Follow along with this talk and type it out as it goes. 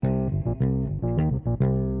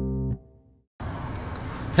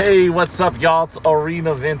Hey, what's up, y'all? It's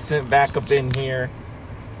Arena Vincent back up in here,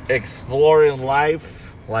 exploring life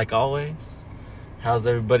like always. How's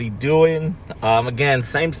everybody doing? Again,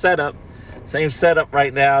 same setup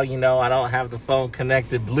right now. You know, I don't have the phone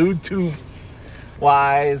connected Bluetooth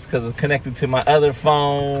wise because it's connected to my other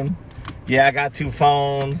phone. Yeah, I got two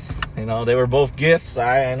phones. You know, they were both gifts.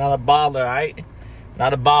 I ain't not a baller, right?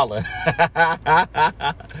 Not a baller.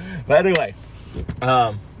 But anyway,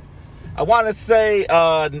 I want to say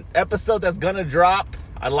an episode that's going to drop.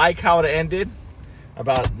 I like how it ended.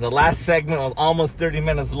 About the last segment was almost 30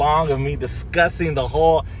 minutes long of me discussing the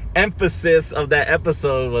whole emphasis of that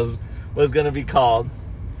episode was going to be called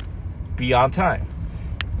Be On Time.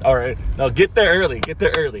 All right. No, get there early.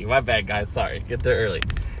 My bad, guys. Sorry. Get there early.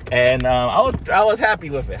 And I was happy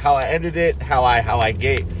with it. How I ended it, how I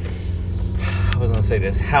was going to say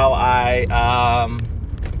this. How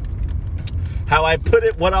I put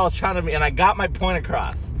it, what I was trying to be, and I got my point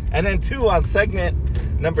across. And then two, on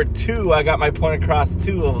segment number 2, I got my point across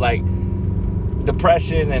too of like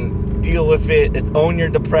depression and deal with it. It's own your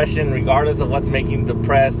depression regardless of what's making you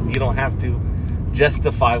depressed. You don't have to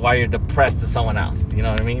justify why you're depressed to someone else. You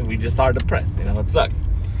know what I mean? We just are depressed. You know, it sucks.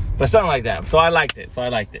 But something like that. So I liked it. So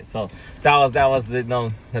that was the, you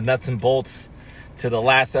know, the nuts and bolts to the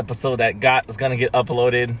last episode that is gonna get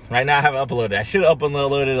uploaded. Right now I haven't uploaded. I should have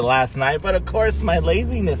uploaded it last night, but of course my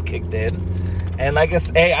laziness kicked in. And I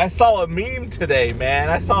guess, hey, I saw a meme today, man.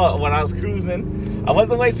 I saw it when I was cruising. I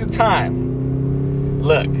wasn't wasting time.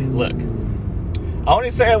 Look. I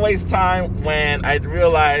only say I waste time when I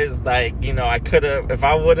realized, like, you know, I could have, if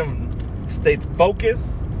I would have stayed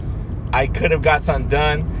focused, I could have got something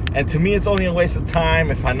done. And to me, it's only a waste of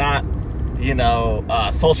time if I'm not, you know,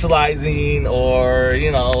 socializing or, you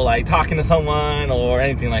know, like talking to someone or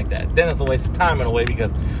anything like that. Then it's a waste of time in a way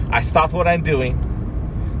because I stopped what I'm doing,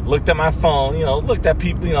 looked at my phone, you know, looked at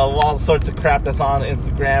people, you know, all sorts of crap that's on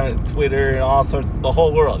Instagram and Twitter and all sorts, the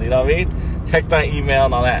whole world, you know what I mean? Checked my email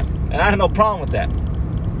and all that. And I had no problem with that.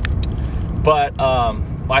 But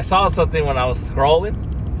I saw something when I was scrolling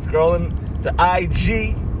the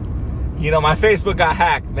IG. You know, my Facebook got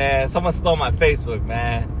hacked, man. Someone stole my Facebook,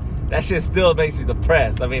 man. That shit still makes me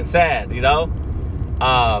depressed. I mean, sad, you know?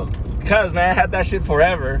 Because, man, I had that shit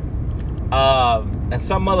forever. And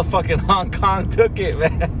some motherfucking Hong Kong took it,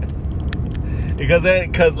 man. Because,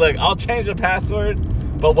 look, I'll change the password.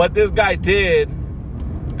 But what this guy did,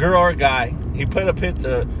 girl or guy, he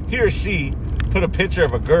or she put a picture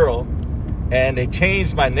of a girl. And they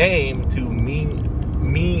changed my name to Ming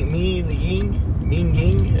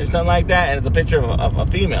Ying or something like that. And it's a picture of a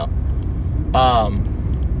female.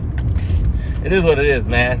 It is what it is,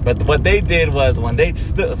 man. But what they did was when they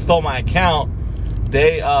stole my account,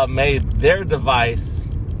 they made their device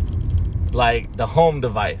like the home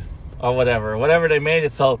device or whatever they made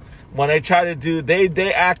it. So when they tried to do,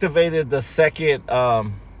 they activated the second,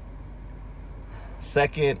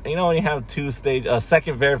 you know, when you have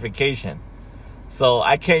second verification. So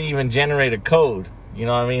I can't even generate a code, you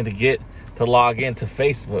know what I mean, to log into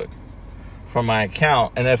Facebook from my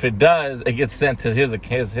account. And if it does, it gets sent to his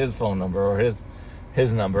phone number or his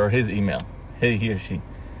number or his email. He or she.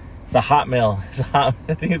 It's a Hotmail. I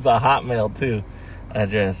think it's a Hotmail too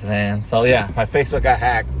address, man. So yeah, my Facebook got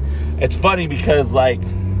hacked. It's funny because like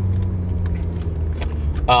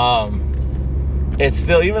it's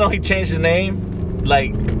still, even though he changed the name,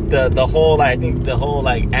 like the whole, like, I think the whole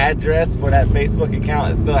like address for that Facebook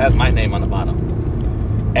account, it still has my name on the bottom.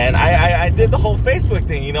 And I did the whole Facebook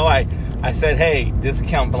thing, you know. I said, hey, this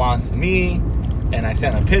account belongs to me, and I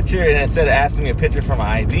sent a picture, and it asked me a picture for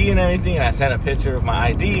my ID and everything, and I sent a picture of my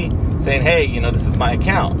ID saying, hey, you know, this is my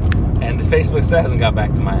account, and this Facebook still hasn't got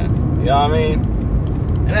back to my ass, you know what I mean?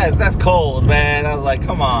 And that's cold, man. I was like,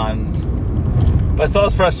 come on. But so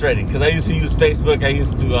it's frustrating, because I used to use Facebook. I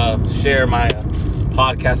used to share my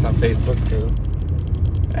podcast on Facebook, too.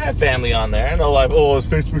 I have family on there. I know, like,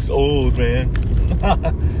 Facebook's old, man.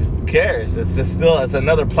 Who cares? It's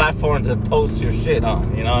another platform to post your shit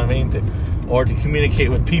on, you know what I mean? Or to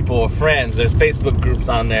communicate with people or friends. There's Facebook groups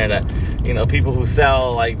on there that, you know, people who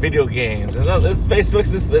sell like video games. And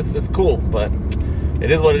Facebook's it's cool, but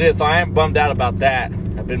it is what it is. So I am bummed out about that.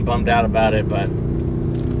 I've been bummed out about it, but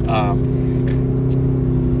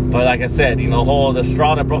like I said, you know, the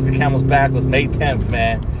straw that broke the camel's back was May 10th,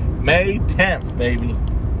 man. May 10th, baby.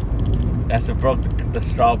 That's what the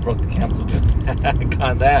straw broke the camel's back.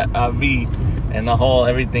 On that, me and the whole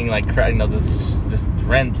everything, like, you know, just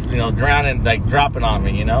you know, drowning, like dropping on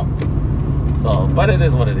me, you know. So, but it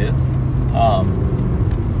is what it is.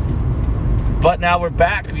 But now we're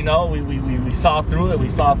back, you know. We saw through it. We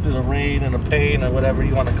saw through the rain and the pain or whatever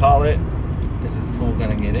you want to call it. Is this fool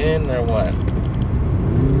gonna get in or what?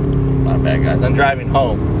 My bad, guys. I'm driving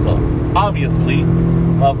home, so obviously,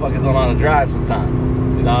 motherfuckers don't want to drive sometimes.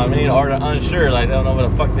 You know what I mean? Or they're unsure, like they don't know where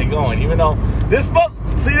the fuck they're going. Even though this is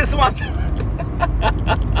my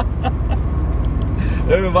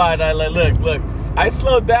everybody, I like, look. I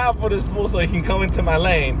slowed down for this fool so he can come into my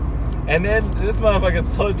lane, and then this motherfucker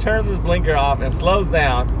turns his blinker off and slows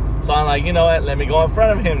down. So I'm like, you know what? Let me go in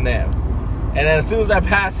front of him then. And then as soon as I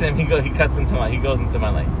pass him, he goes into my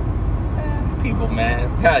lane. People,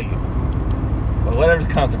 man, I tell you. But whatever's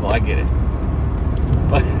comfortable, I get it.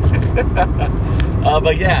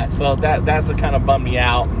 But yeah, so that's what kind of bummed me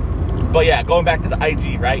out. But yeah, going back to the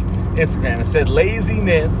IG, right? Instagram, it said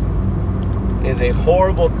laziness is a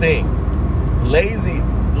horrible thing.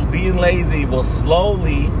 Being lazy will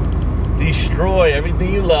slowly destroy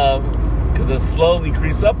everything you love because it slowly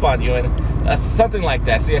creeps up on you, and something like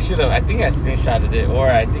that. See, I think I screenshotted it, or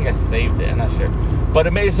I think I saved it. I'm not sure, but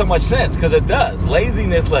it made so much sense because it does.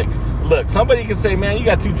 Laziness, look, somebody can say, man, you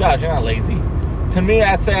got 2 jobs, you're not lazy. To me,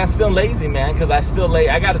 I'd say I'm still lazy, man, because I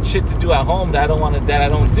got a shit to do at home that I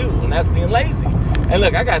don't do, and that's being lazy. And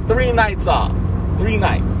look, I got 3 nights off, 3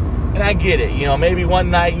 nights. And I get it, you know, maybe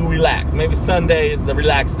one night you relax. Maybe Sunday is the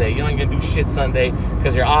relaxed day. You ain't gonna do shit Sunday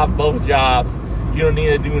because you're off both jobs. You don't need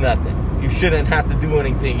to do nothing. You shouldn't have to do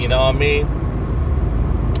anything, you know what I mean?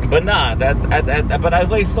 But nah, but I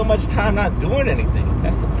waste so much time not doing anything.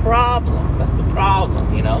 That's the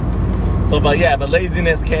problem, you know? So, but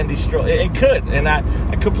laziness can destroy, it could. And I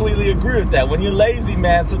completely agree with that. When you're lazy,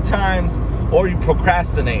 man, sometimes, or you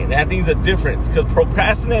procrastinate. And I think there's a difference because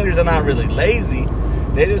procrastinators are not really lazy.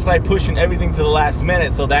 They just like pushing everything to the last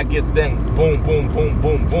minute, so that gets them boom, boom, boom,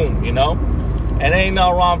 boom, boom, you know? And ain't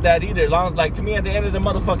no wrong with that either. As long as, like, to me, at the end of the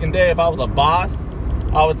motherfucking day, if I was a boss,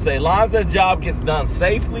 I would say, as long as the job gets done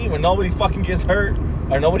safely, when nobody fucking gets hurt,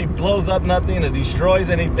 or nobody blows up nothing or destroys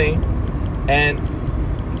anything, and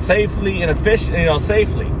safely and efficient, you know,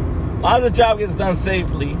 safely. As long as the job gets done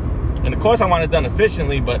safely, and of course I want it done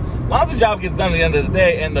efficiently, but as long as the job gets done at the end of the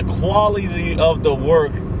day, and the quality of the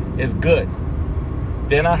work is good,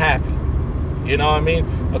 then I'm happy. You know what I mean?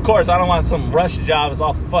 Of course, I don't want some rush job. It's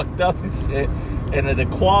all fucked up and shit. And the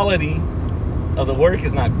quality of the work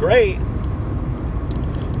is not great.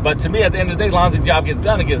 But to me, at the end of the day, as long as the job gets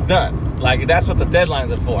done, it gets done. Like, that's what the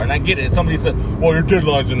deadlines are for. And I get it. Somebody said, well, your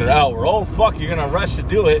deadline's in an hour. Oh, fuck, you're going to rush to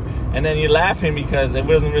do it. And then you're laughing because it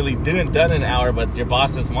wasn't really done in an hour, but your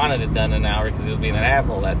boss just wanted it done in an hour because he was being an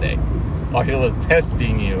asshole that day. Or he was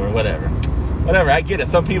testing you or whatever. Whatever, I get it.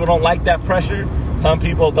 Some people don't like that pressure. Some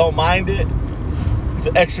people don't mind it. It's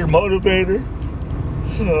an extra motivator.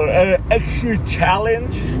 An extra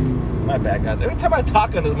challenge. My bad, guys. Every time I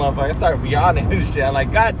talk on this motherfucker, I start yawning and shit. I'm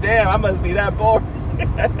like, God damn, I must be that bored.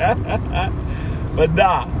 But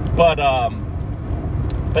nah. But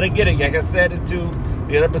I get it. Like I said it too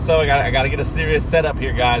the other episode, I gotta get a serious setup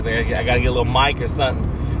here, guys. I gotta get a little mic or something.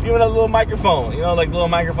 Even a little microphone. You know, like little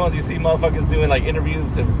microphones you see motherfuckers doing, like interviews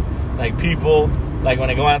to like people, like when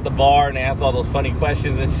they go out at the bar and they ask all those funny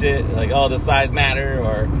questions and shit, like, oh, does size matter,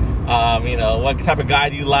 or you know, what type of guy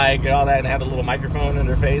do you like, and all that, and have a little microphone in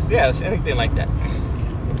their face. Yeah, anything like that.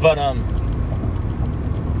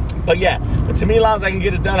 But yeah, but to me, as long as I can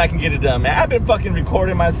get it done, I can get it done, man. I've been fucking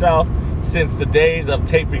recording myself since the days of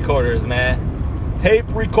tape recorders, man. Tape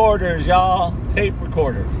recorders, y'all. Tape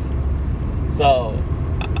recorders. So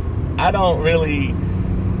I don't really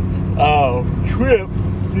trip.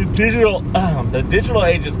 The digital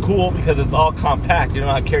age is cool because it's all compact. You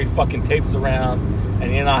don't have to carry fucking tapes around,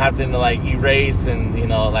 and you're not having to like erase, and you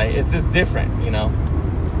know, like, it's just different, you know.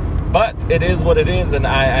 But it is what it is, and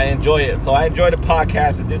I enjoy it. So I enjoyed the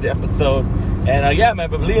podcast. I did the episode, and yeah,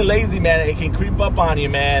 man. But being lazy, man, it can creep up on you,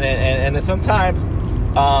 man. And then sometimes,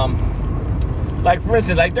 like for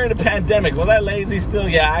instance, like during the pandemic, was I lazy still?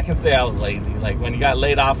 Yeah, I can say I was lazy. Like when you got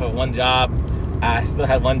laid off at one job, I still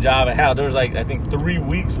had one job. There was like, I think 3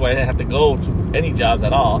 weeks where I didn't have to go to any jobs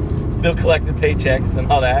at all. Still collected paychecks and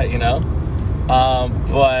all that, you know.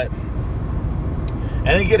 But and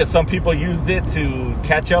I get it. Some people used it to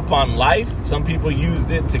catch up on life. Some people used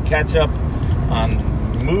it to catch up on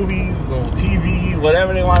movies or TV,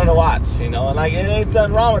 whatever they wanted to watch, you know. And like, it ain't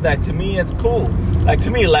nothing wrong with that. To me, it's cool. Like, to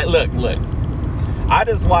me, like, look. I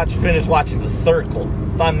just finished watching The Circle.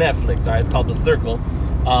 It's on Netflix. All right, it's called The Circle.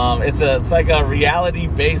 It's like a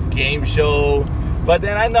reality-based game show. But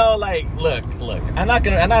then I know, like, look, I'm not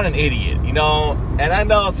an idiot, you know, and I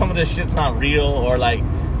know some of this shit's not real, or like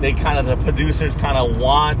the producers kind of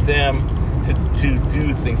want them to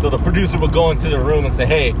do things. So the producer will go into the room and say,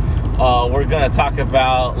 hey, we're gonna talk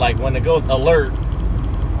about, like, when it goes alert,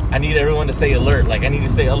 I need everyone to say alert. Like, I need to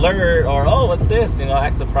say alert, or, oh, what's this? You know,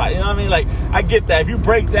 act surprised. You know what I mean? Like, I get that. If you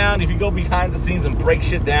break down, if you go behind the scenes and break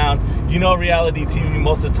shit down, you know, reality TV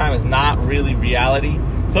most of the time is not really reality.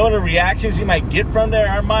 Some of the reactions you might get from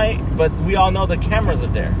there but we all know the cameras are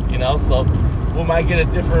there, you know, so we might get a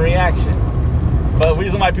different reaction. But the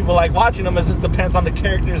reason why people like watching them is it depends on the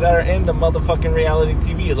characters that are in the motherfucking reality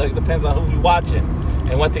TV. Like, it depends on who we watching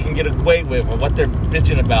and what they can get away with, or what they're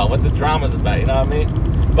bitching about, what the drama's about, you know what I mean?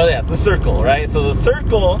 But yeah, it's The Circle, right? So The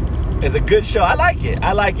Circle is a good show. I like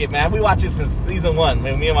it, man. We watched it since season 1.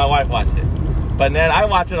 Me and my wife watched it. But then I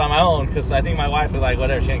watch it on my own, because I think my wife was like,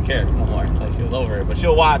 whatever, she didn't care no more. Like, she was over it. But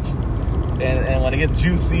she'll watch, and when it gets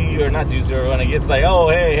juicy, or not juicy, or when it gets like, oh,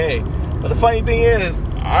 hey. But the funny thing is,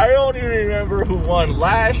 I don't even remember who won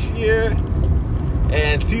last year.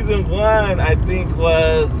 And season 1, I think,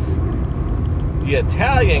 was the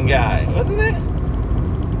Italian guy, wasn't it?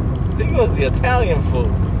 I think it was the Italian fool.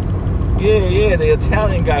 Yeah, the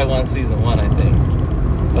Italian guy won season 1, I think.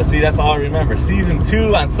 But see, that's all I remember. Season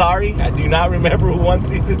 2, I'm sorry, I do not remember who won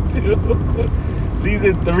season 2.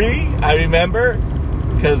 Season 3, I remember,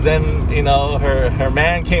 because then, you know, her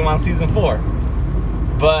man came on season 4.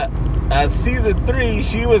 But season 3,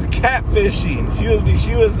 she was catfishing.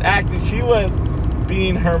 She was acting. She was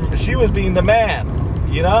being the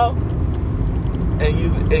man, you know.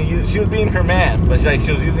 And she was being her man, but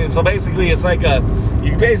she was using. So basically, it's like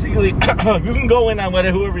you can go in on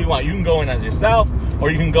whoever you want. You can go in as yourself,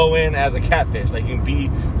 or you can go in as a catfish. Like, you can be.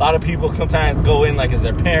 A lot of people sometimes go in like as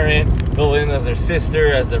their parent, go in as their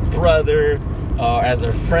sister, as their brother, as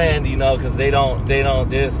their friend. You know, because they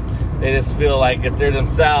just feel like if they're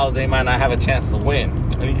themselves, they might not have a chance to win.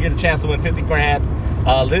 And you get a chance to win 50 grand.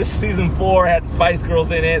 This season 4 had the Spice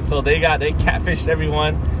Girls in it, so they catfished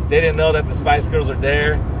everyone. They didn't know that the Spice Girls were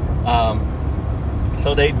there,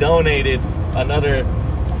 so they donated another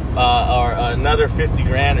 50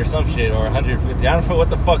 grand or some shit, or 150. I don't know what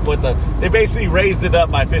the fuck. They basically raised it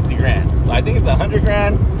up by 50 grand. So I think it's 100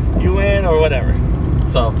 grand you win or whatever.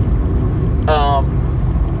 So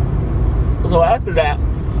after that,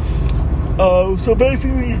 so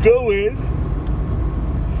basically you go in.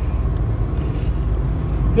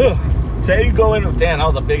 Say you go in. Damn, that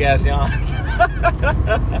was a big ass yawn.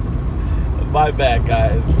 My bad,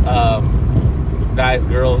 guys. Guys,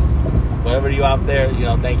 girls, whatever you out there, you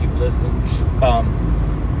know, thank you for listening.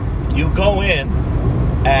 You go in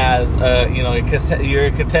as you're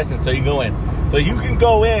a contestant, so you go in. So you can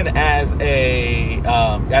go in as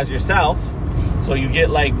as yourself. So you get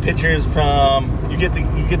like pictures from. You get to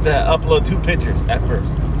upload 2 pictures at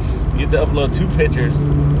first. You get to upload 2 pictures.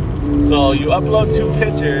 So you upload 2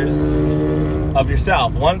 pictures of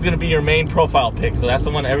yourself. One's going to be your main profile pic, so that's the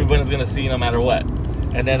one everyone's going to see no matter what.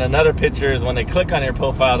 And then another picture is when they click on your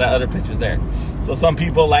profile, that other picture's there. So some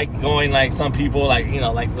people like going, like some people like, you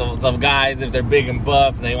know, like some guys, if they're big and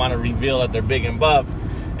buff and they want to reveal that they're big and buff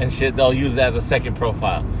and shit, they'll use it as a second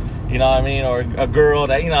profile. You know what I mean? Or a girl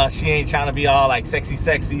that, you know, she ain't trying to be all like sexy,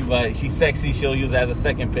 but she's sexy, she'll use it as a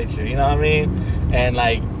second picture. You know what I mean?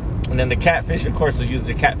 And then the catfish, of course, will use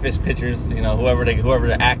the catfish pictures, you know, whoever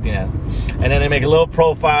they're acting as. And then they make a little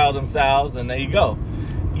profile themselves, and there you go.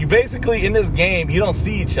 You basically, in this game, you don't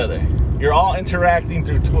see each other. You're all interacting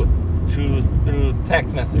through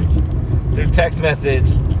text message. Through text message,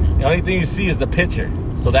 the only thing you see is the picture.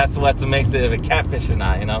 So that's what makes it a catfish or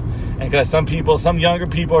not, you know? And because some younger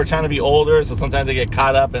people are trying to be older, so sometimes they get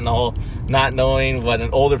caught up in the whole not knowing what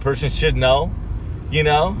an older person should know, you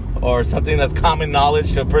know? Or something that's common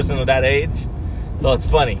knowledge to a person of that age. So it's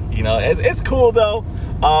funny, you know. It's cool though.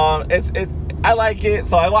 I like it,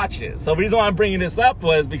 so I watched it. So the reason why I'm bringing this up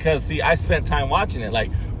was because, see, I spent time watching it.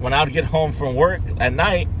 Like, when I would get home from work at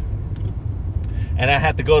night and I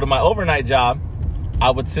had to go to my overnight job,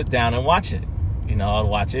 I would sit down and watch it. You know, I'd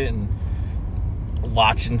watch it and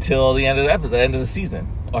watch until the end of the episode, the end of the season.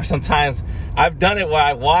 Or sometimes I've done it where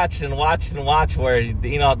I watch and watch and watch, where,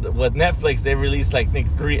 you know, with Netflix, they release like, I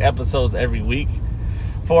think 3 episodes every week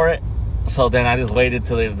for it. So then I just waited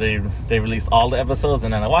till they released all the episodes,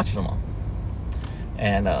 and then I watched them all.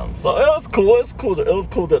 And so it was cool. It was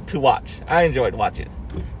cool to watch. I enjoyed watching.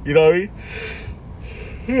 You know what I mean?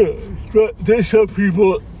 Yeah. But there's some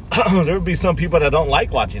people. There would be some people that don't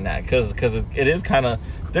like watching that because it is kind of.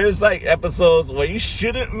 There's like episodes where you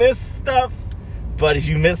shouldn't miss stuff, but if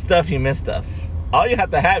you miss stuff, you miss stuff. All you have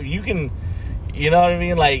to have, you can. You know what I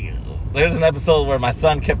mean? Like, there's an episode where my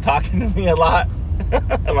son kept talking to me a lot,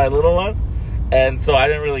 my little one. And so I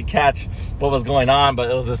didn't really catch what was going on, but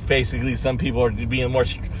it was just basically some people are being more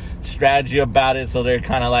strategy about it. So they're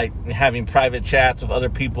kind of like having private chats with other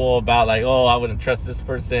people about like, oh, I wouldn't trust this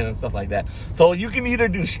person and stuff like that. So you can either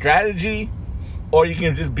do strategy or you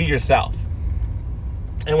can just be yourself.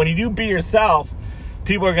 And when you do be yourself,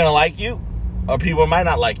 people are going to like you or people might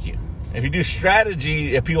not like you. If you do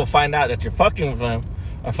strategy, if people find out that you're fucking with them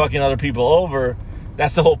or fucking other people over,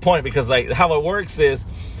 that's the whole point. Because like how it works is,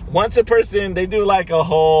 once a person, they do like a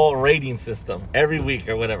whole rating system every week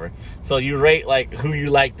or whatever. So you rate like who you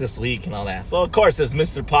like this week and all that. So of course, as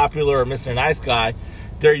Mr. Popular or Mr. Nice Guy,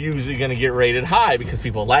 they're usually going to get rated high because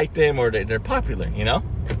people like them or they're popular, you know?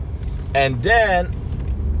 And then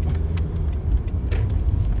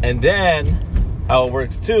how it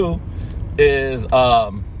works too is,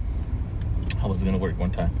 how was it going to work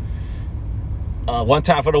one time? One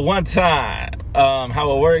time for the one time.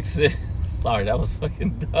 How it works is, sorry, that was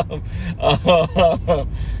fucking dumb.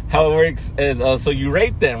 How it works is, so you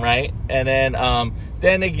rate them, right? And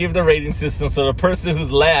then they give the rating system. So the person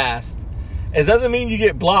who's last, it doesn't mean you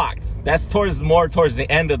get blocked. That's towards the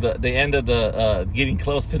end of the getting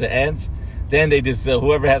close to the end. Then they just,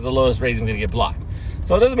 whoever has the lowest rating is going to get blocked.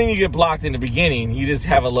 So it doesn't mean you get blocked in the beginning. You just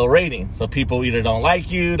have a low rating. So people either don't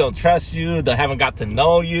like you, don't trust you, they haven't got to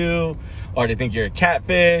know you, or they think you're a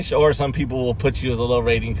catfish, or some people will put you as a low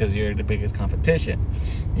rating because you're the biggest competition,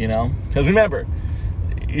 you know? Because remember,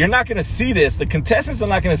 you're not going to see this. The contestants are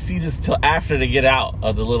not going to see this till after they get out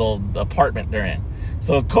of the little apartment they're in.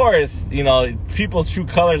 So, of course, you know, people's true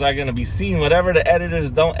colors are going to be seen, whatever the editors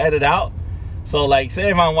don't edit out. So, like, say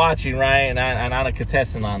if I'm watching, right, and I'm a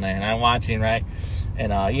contestant on there, and I'm watching, right,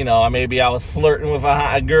 and, you know, maybe I was flirting with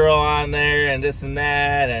a girl on there and this and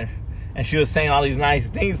that, and she was saying all these nice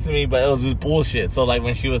things to me, but it was just bullshit. So, like,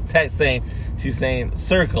 when she was she's saying,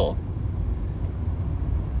 circle,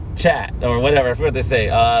 chat, or whatever, I forget what they say.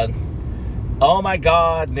 Oh, my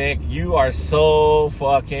God, Nick, you are so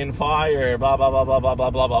fucking fire, blah, blah, blah, blah, blah, blah,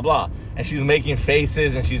 blah, blah, blah. And she's making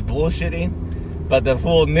faces, and she's bullshitting. But the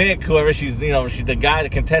fool Nick, whoever she's, you know, the guy, the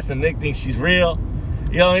contestant Nick thinks she's real.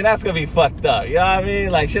 You know what I mean? That's going to be fucked up. You know what I mean?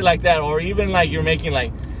 Like, shit like that. Or even, like, you're making,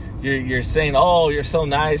 like, you're saying, oh, you're so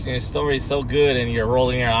nice and your story's so good, and you're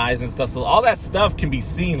rolling your eyes and stuff. So all that stuff can be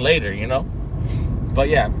seen later, you know? But,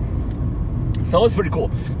 yeah. So it's pretty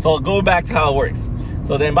cool. So I'll go back to how it works.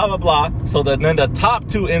 So then blah, blah, blah. So then the top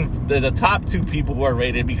two people who are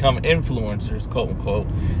rated become influencers, quote, unquote.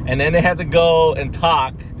 And then they have to go and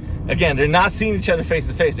talk. Again, they're not seeing each other face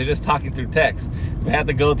to face. They're just talking through text. They have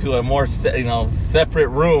to go to a more, separate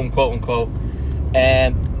room, quote unquote,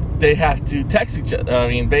 and they have to text each other. I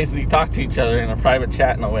mean, basically talk to each other in a private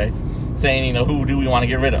chat in a way, saying, who do we want to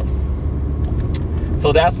get rid of?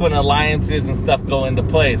 So that's when alliances and stuff go into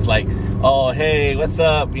place. Like, oh, hey, what's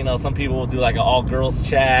up? Some people will do like an all girls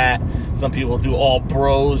chat. Some people will do all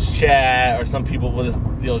bros chat, or some people will just,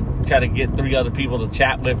 try to get 3 other people to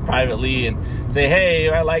chat with privately and say, hey,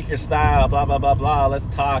 I like your style, blah, blah, blah, blah. Let's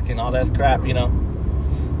talk and all that crap, and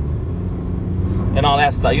all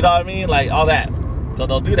that stuff. You know what I mean? Like all that. So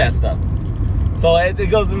they'll do that stuff. So it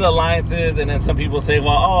goes into alliances, and then some people say,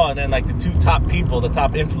 well, and then like the 2 top people, the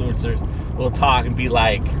top influencers will talk and be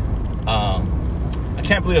like, I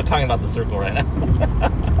can't believe I'm talking about the circle right now.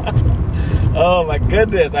 Oh my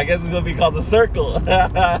goodness, I guess it's going to be called the circle.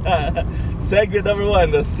 Segment number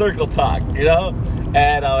 1, the circle talk,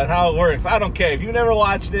 and how it works. I don't care. If you never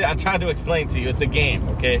watched it, I'm trying to explain to you. It's a game,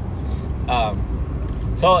 okay?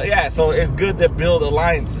 So it's good to build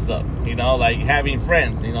alliances up, like having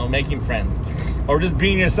friends, making friends, or just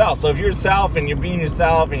being yourself. So if you're yourself and you're being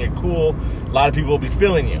yourself and you're cool, a lot of people will be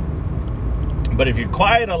feeling you. But if you're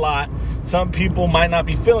quiet a lot, some people might not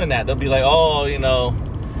be feeling that. They'll be like,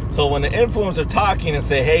 so when the influencers are talking and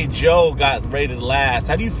say, hey, Joe got rated last,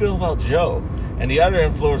 how do you feel about Joe? And the other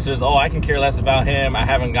influencers, I can care less about him. I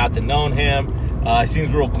haven't got to know him. He seems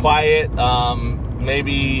real quiet.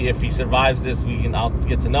 Maybe if he survives this, I'll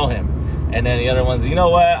get to know him. And then the other ones, you know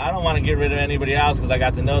what? I don't want to get rid of anybody else because I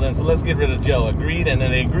got to know them. So let's get rid of Joe. Agreed? And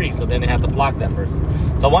then they agree. So then they have to block that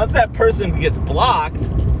person. So once that person gets blocked,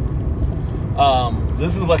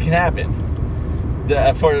 this is what can happen.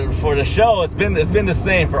 For the show, it's been the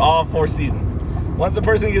same for all 4 seasons. Once the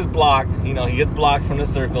person gets blocked, he gets blocked from the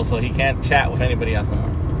circle, so he can't chat with anybody else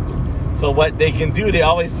anymore. So what they can do, they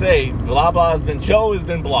always say, blah blah Joe has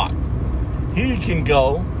been blocked. He can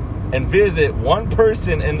go and visit one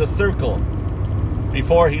person in the circle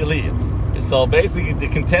before he leaves. So basically, the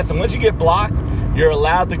contestant, once you get blocked, you're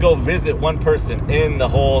allowed to go visit one person in the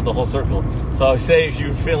whole circle. So say if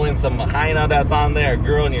you're feeling some hyena that's on there, a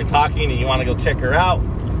girl, and you're talking and you want to go check her out,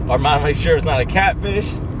 or want to make sure it's not a catfish,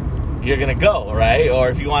 you're gonna go, right? Or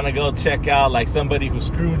if you want to go check out like somebody who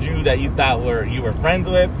screwed you that you thought you were friends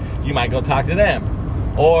with, you might go talk to them.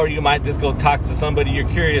 Or you might just go talk to somebody you're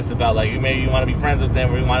curious about, like maybe you want to be friends with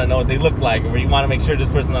them, or you want to know what they look like, or you want to make sure this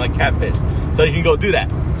person's not a catfish. So you can go do that.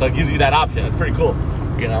 So it gives you that option. It's pretty cool,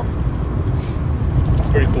 you know. It's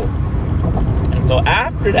pretty cool. And so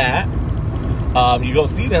after that, you go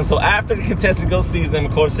see them. So after the contestant goes sees them,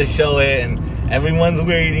 of course they show it, and everyone's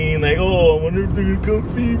waiting, like, oh, I wonder if they're gonna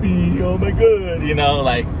come see me. Oh my god, you know,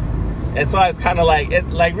 like. And so it's kind of like,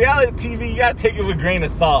 reality TV, you gotta take it with a grain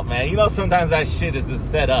of salt, man. You know, sometimes that shit is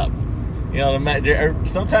just set up. You know,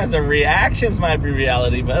 sometimes the reactions might be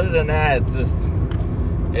reality, but other than that,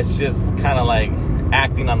 it's just kind of like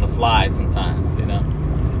acting on the fly sometimes, you know.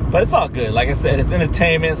 But it's all good. Like I said, it's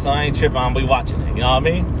entertainment, so I ain't tripping. I'll be watching it. You know what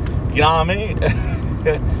I mean? You know what I mean?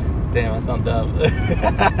 Damn, I sound dumb.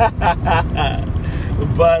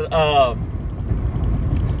 But,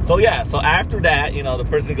 so yeah, so after that, you know, the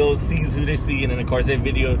person goes, sees who they see, and then of course they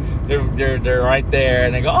video, they're right there,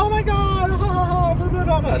 and they go, oh my god, blah, blah,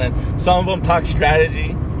 blah, blah. And then some of them talk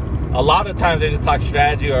strategy. A lot of times they just talk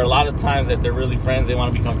strategy, or a lot of times if they're really friends, they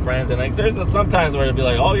want to become friends. And like there's sometimes where they'll be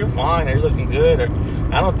like, oh, you're fine, or you're looking good, or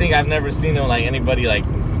I've never seen them like anybody like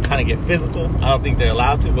kind of get physical. I don't think they're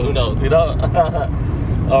allowed to, but who knows, you know?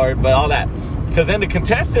 But all that, because then the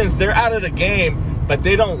contestants, they're out of the game, but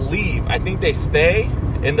they don't leave. I think they stay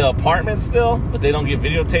in the apartment still, but they don't get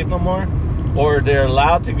videotaped no more. Or they're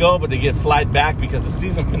allowed to go, but they get flight back because the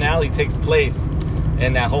season finale takes place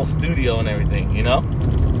in that whole studio and everything, you know?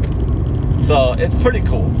 So it's pretty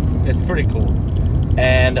cool. It's pretty cool.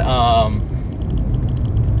 And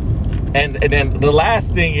then the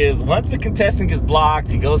last thing is, once the contestant gets blocked,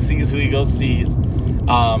 he goes sees who he goes sees,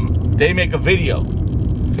 they make a video.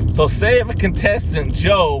 So say if a contestant,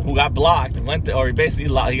 Joe, who got blocked, he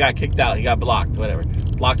got kicked out, he got blocked, whatever,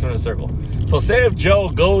 blocked from the circle. So say if Joe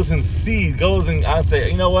goes and I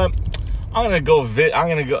say, you know what, I'm gonna go,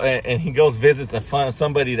 and he goes visits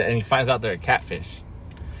somebody and he finds out they're a catfish.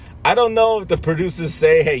 I don't know if the producers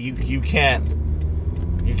say, hey, you can't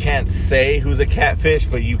say who's a catfish,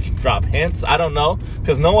 but you can drop hints. I don't know,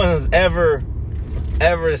 because no one has ever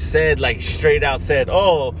said, like, straight out said,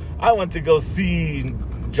 oh, I went to go see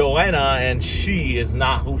Joanna and she is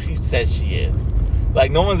not who she says she is.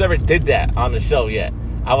 Like, no one's ever did that on the show yet.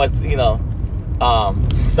 I was, you know,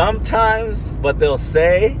 sometimes what they'll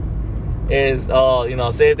say is, you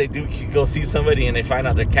know, say if they do go see somebody and they find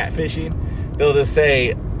out they're catfishing, they'll just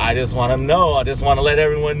say, I just want to let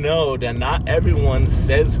everyone know that not everyone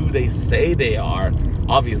says who they say they are,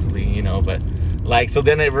 obviously, you know, but like, so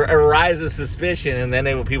then it arises suspicion, and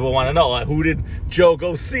then people want to know, like, who did Joe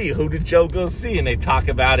go see? Who did Joe go see? And they talk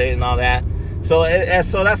about it and all that. So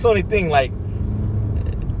so that's the only thing, like,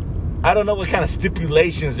 I don't know what kind of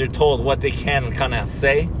stipulations they're told what they can kind of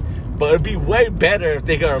say, but it'd be way better if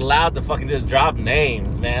they were allowed to fucking just drop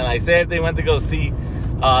names, man. Like, say if they went to go see,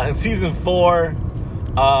 in season 4,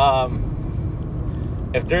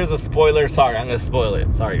 if there's a spoiler, sorry, I'm going to spoil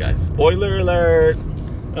it. Sorry, guys. Spoiler alert.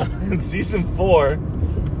 In season 4,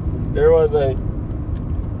 there was a...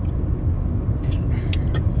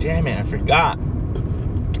 Damn it, I forgot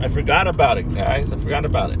about it, guys. I forgot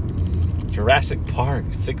about it. Jurassic Park,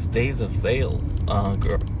 6 days of sales.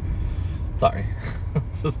 Girl. Sorry.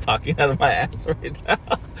 Just talking out of my ass right now.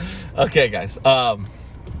 Okay, guys.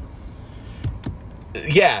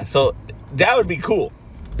 Yeah, so that would be cool.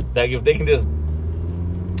 Like, if they can just,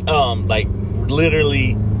 like,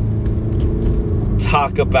 literally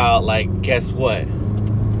talk about, like, guess what?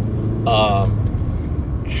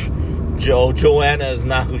 Joanna is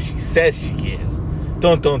not who she says she is.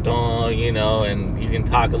 Dun, dun, dun, you know, and you can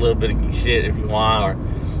talk a little bit of shit if you want.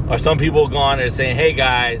 Or some people go on there saying, hey,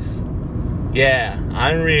 guys, yeah,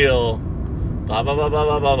 I'm real, blah, blah, blah, blah,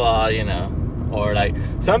 blah, blah, blah, you know. Or, like,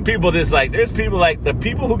 some people just, like, there's people, like, the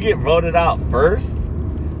people who get voted out first,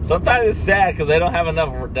 sometimes it's sad because they don't have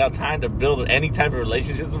enough time to build any type of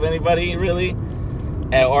relationships with anybody, really.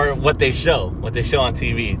 Or what they show on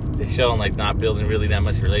TV. They show them, like, not building really that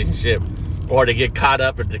much relationship. Or they get caught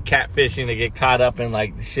up, or the catfishing, they get caught up in,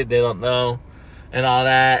 like, shit they don't know and all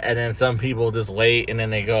that. And then some people just wait, and then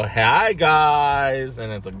they go, hi, guys.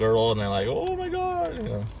 And it's a girl, and they're like, oh, my God. You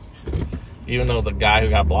know, even though it's a guy who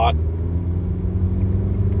got blocked.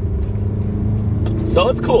 So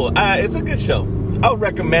it's cool. It's a good show. I would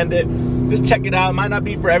recommend it. Just check it out. It might not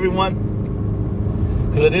be for everyone,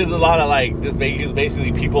 because it is a lot of, like, just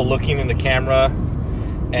basically people looking in the camera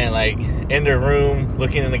and, like, in their room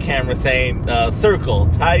looking in the camera saying, circle,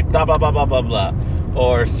 type, blah, blah, blah, blah, blah, blah.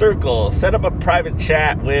 Or circle, set up a private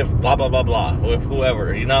chat with blah, blah, blah, blah, with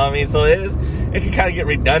whoever. You know what I mean? So it can kind of get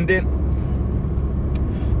redundant.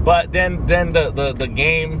 But then the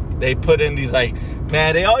game, they put in these, like,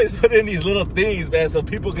 man, they always put in these little things, man, so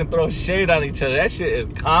people can throw shade on each other. That shit is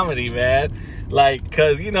comedy, man. Like,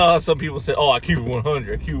 because you know how some people say, oh, I keep it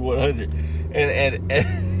 100, I keep it 100. And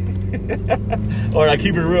or I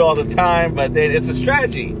keep it real all the time, but then it's a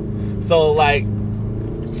strategy. So, like,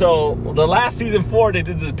 the last season 4, they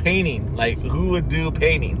did this painting. Like, who would do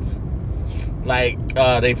paintings? Like,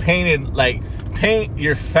 they painted, like, paint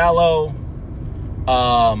your fellow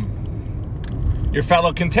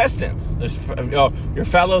contestants, your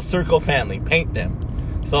fellow circle family, paint them.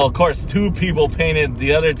 So of course 2 people painted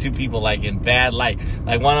the other 2 people like in bad light.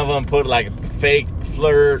 Like one of them put like a fake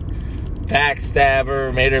flirt,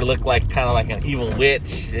 backstabber, made her look like kind of like an evil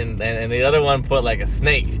witch, and the other one put like a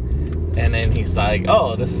snake. And then he's like,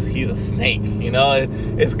 oh, he's a snake, you know.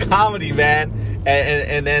 It's comedy, man.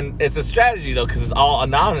 And then it's a strategy though, because it's all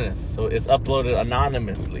anonymous, so it's uploaded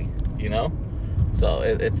anonymously, you know. So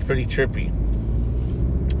it's pretty trippy.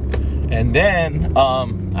 And then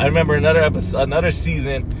I remember another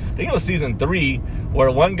season, I think it was season 3,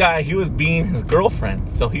 where one guy, he was being his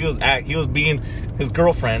girlfriend. So he was being his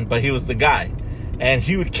girlfriend, but he was the guy, and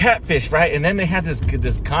he would catfish, right? And then they had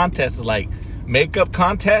this contest, like makeup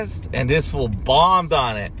contest, and this fool bombed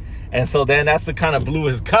on it. And so then that's what kind of blew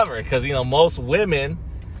his cover, because you know most women,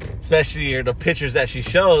 especially the pictures that she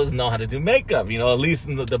shows, know how to do makeup, you know, at least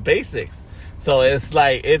in the basics. So it's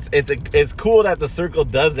like it's cool that the circle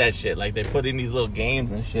does that shit. Like they put in these little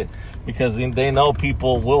games and shit, because they know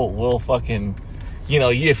people will fucking, you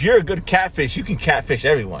know, if you're a good catfish, you can catfish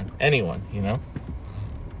anyone, you know.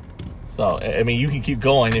 So I mean, you can keep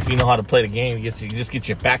going if you know how to play the game. You just get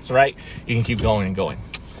your facts right, you can keep going and going.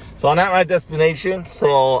 So I'm at my destination.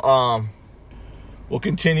 So we'll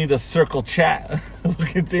continue the circle chat. We'll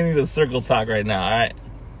continue the circle talk right now. All right.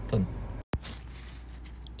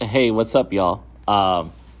 Hey, what's up, y'all?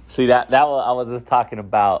 See that I was just talking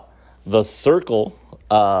about the circle.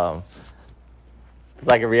 It's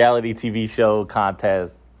like a reality TV show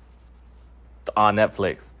contest on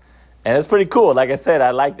Netflix, and it's pretty cool. Like I said,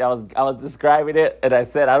 I was describing it, and I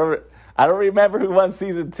said I don't remember who won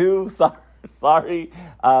season 2. Sorry,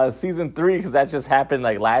 season 3, because that just happened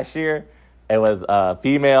like last year. It was a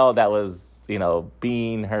female that was, you know,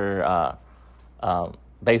 being her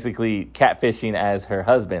basically catfishing as her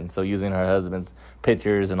husband, so using her husband's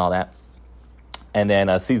pictures and all that. And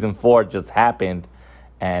then season 4 just happened,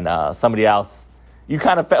 and somebody else, it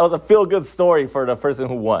was a feel-good story for the person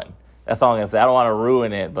who won. That's all I'm gonna say. I don't want to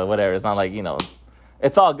ruin it, but whatever. It's not like, you know,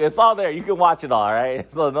 it's all there. You can watch it all,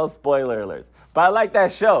 right? So no spoiler alerts. But I like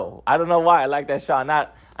that show. I don't know why I like that show. I'm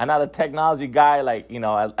not a technology guy. Like, you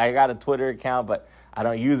know, I got a Twitter account, but I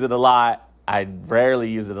don't use it a lot. I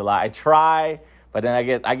rarely use it a lot. I try. But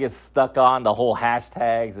then I get stuck on the whole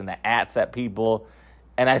hashtags and the ats at people.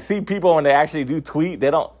 And I see people, when they actually do tweet,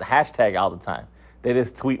 they don't hashtag all the time. They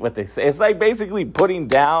just tweet what they say. It's like basically putting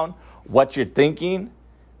down what you're thinking.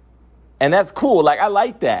 And that's cool. Like, I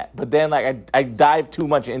like that. But then, like, I dive too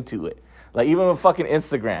much into it. Like, even with fucking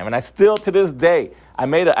Instagram. And I still, to this day, I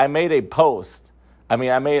made a post. I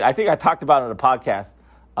think I talked about it on the podcast.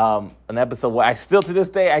 An episode where I still, to this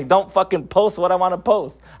day, I don't fucking post what I want to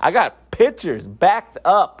post. I got pictures backed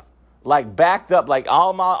up, like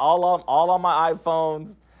all on my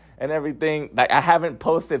iPhones and everything. Like, I haven't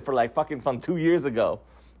posted for like fucking from 2 years ago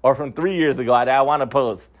or from 3 years ago. I want to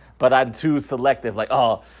post, but I'm too selective. Like,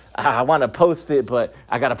 oh, I want to post it, but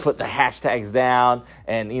I got to put the hashtags down,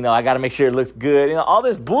 and, you know, I got to make sure it looks good. You know, all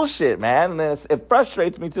this bullshit, man. And it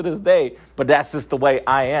frustrates me to this day, but that's just the way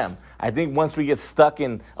I am. I think once we get stuck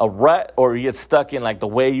in a rut, or you get stuck in like the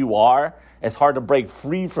way you are, it's hard to break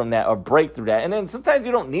free from that or break through that. And then sometimes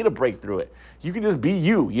you don't need to break through it. You can just be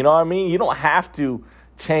you. You know what I mean? You don't have to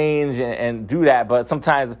change and do that. But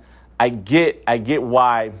sometimes I get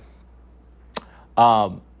why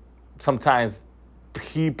sometimes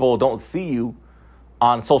people don't see you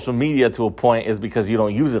on social media to a point, is because you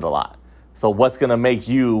don't use it a lot. So how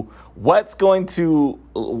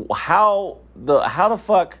the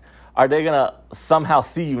fuck are they going to somehow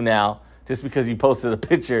see you now just because you posted a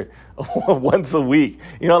picture once a week?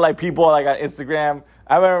 You know, like people like on Instagram.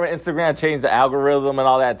 I remember Instagram changed the algorithm and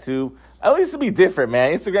all that too. It used to be different,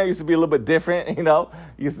 man. Instagram used to be a little bit different, you know.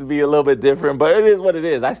 But it is what it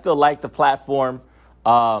is. I still like the platform.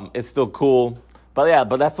 It's still cool. But yeah,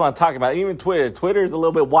 that's what I'm talking about. Even Twitter. Twitter is a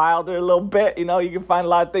little bit wilder, a little bit. You know, you can find a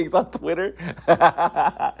lot of things on Twitter.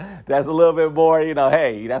 That's a little bit more, you know,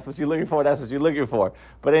 hey, that's what you're looking for. That's what you're looking for.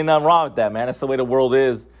 But ain't nothing wrong with that, man. That's the way the world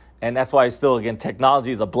is. And that's why still, again,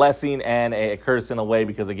 technology is a blessing and a curse in a way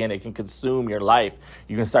because, again, it can consume your life.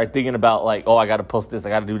 You can start thinking about like, oh, I got to post this. I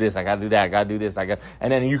got to do this. I got to do that. I got to do this.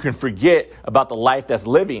 And then you can forget about the life that's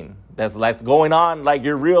living, that's going on, like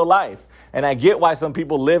your real life. And I get why some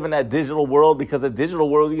people live in that digital world because the digital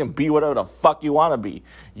world, you can be whatever the fuck you want to be.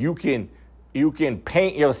 You can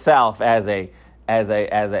paint yourself as a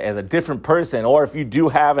different person, or if you do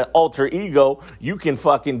have an alter ego, you can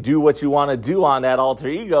fucking do what you want to do on that alter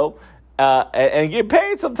ego, and get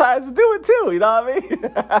paid sometimes to do it too. You know what I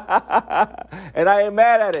mean? And I ain't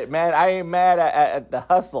mad at it, man. I ain't mad at the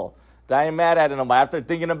hustle. I ain't mad at it no more. After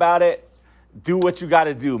thinking about it, do what you got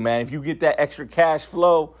to do, man. If you get that extra cash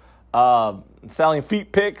flow, selling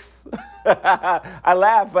feet pics, I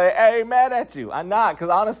laugh, but I ain't mad at you. I'm not, because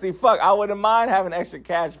honestly, fuck, I wouldn't mind having extra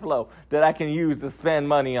cash flow that I can use to spend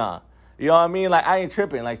money on. You know what I mean? Like, I ain't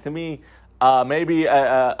tripping. Like, to me, maybe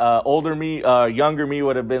older me, younger me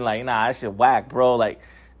would have been like, nah, I should whack, bro. Like,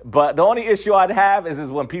 but the only issue I'd have is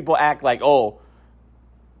when people act like, oh,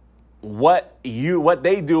 what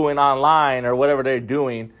they doing online or whatever they're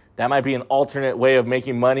doing, that might be an alternate way of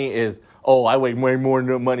making money is, oh, I make way more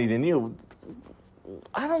money than you.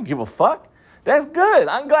 I don't give a fuck. That's good.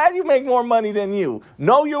 I'm glad you make more money than you.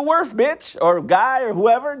 Know your worth, bitch, or guy, or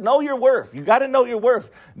whoever. Know your worth. You got to know your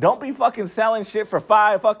worth. Don't be fucking selling shit for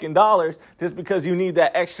 $5 fucking just because you need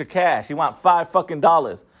that extra cash. You want $5 fucking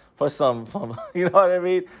for some, you know what I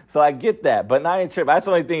mean? So I get that, but I ain't tripping. That's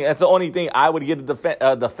the only thing I would get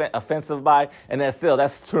offensive by, and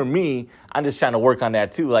that's for me. I'm just trying to work on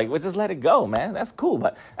that too. Like, well, just let it go, man. That's cool,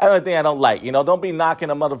 but that's the only thing I don't like. You know, don't be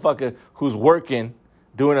knocking a motherfucker who's working,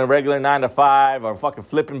 doing a regular 9 to 5, or fucking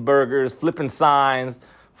flipping burgers, flipping signs,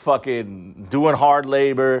 fucking doing hard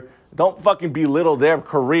labor. Don't fucking belittle their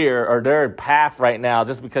career or their path right now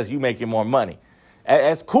just because you making more money.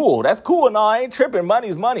 That's cool. That's cool. No, I ain't tripping.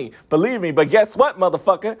 Money's money. Believe me. But guess what,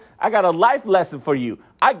 motherfucker? I got a life lesson for you.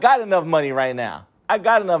 I got enough money right now. I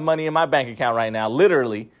got enough money in my bank account right now,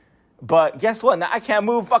 literally. But guess what? Now I can't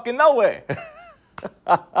move fucking nowhere.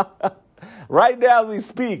 Right now as we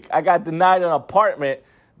speak, I got denied an apartment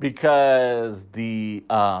because the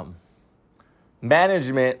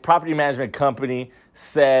property management company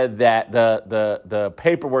said that the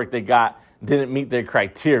paperwork they got didn't meet their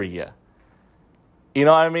criteria. You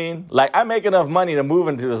know what I mean? Like, I make enough money to move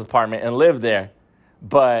into this apartment and live there,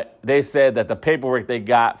 but they said that the paperwork they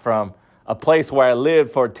got from a place where I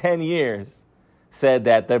lived for 10 years said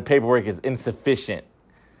that their paperwork is insufficient.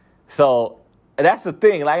 So that's the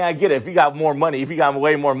thing. Like, I get it. If you got more money, if you got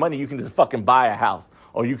way more money, you can just fucking buy a house,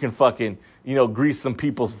 or you can fucking, grease some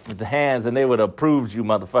people's hands and they would have approved you,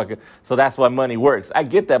 motherfucker. So that's why money works. I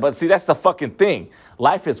get that. But see, that's the fucking thing.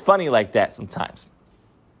 Life is funny like that sometimes.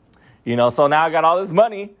 So now I got all this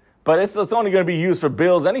money, but it's only going to be used for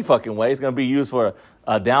bills any fucking way. It's going to be used for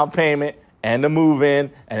a down payment and the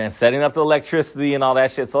move-in and then setting up the electricity and all that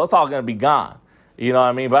shit. So it's all going to be gone. You know what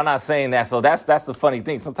I mean? But I'm not saying that. So that's the funny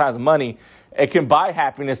thing. Sometimes money, it can buy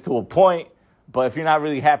happiness to a point, but if you're not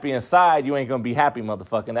really happy inside, you ain't going to be happy,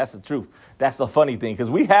 motherfucker. And that's the truth. That's the funny thing, because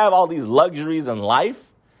we have all these luxuries in life.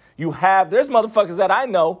 There's motherfuckers that I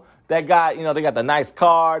know that got, they got the nice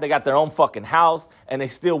car, they got their own fucking house, and they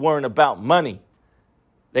still worrying about money.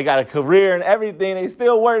 They got a career and everything, they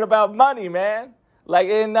still worried about money, man. Like,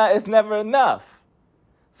 it's never enough.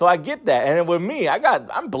 So I get that. And with me,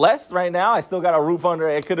 I'm blessed right now. I still got a roof under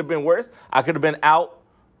it. It could have been worse. I could have been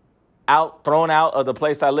thrown out of the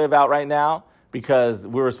place I live out right now because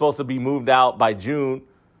we were supposed to be moved out by June.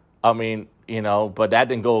 I mean, but that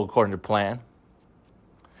didn't go according to plan.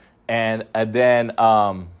 And then,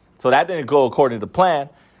 so that didn't go according to plan.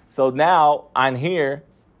 So now I'm here,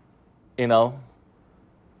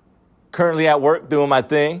 currently at work doing my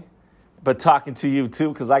thing, but talking to you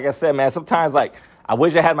too. Because like I said, man, sometimes like I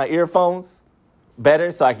wish I had my earphones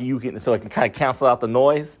better so I can kind of cancel out the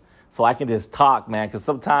noise so I can just talk, man. Because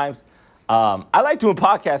sometimes I like doing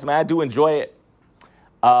podcasts, man. I do enjoy it.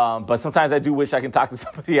 But sometimes I do wish I can talk to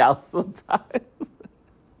somebody else sometimes.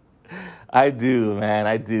 I do, man.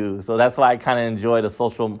 I do. So that's why I kind of enjoy the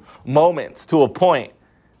social moments to a point.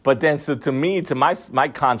 But then, so to me, my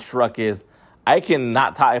construct is I can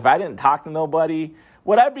not talk. If I didn't talk to nobody,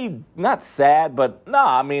 would I be not sad? But no,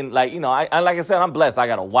 I mean, like, I like I said, I'm blessed. I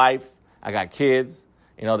got a wife. I got kids.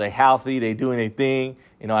 They're healthy. They doing their thing.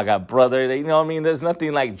 I got brother. There's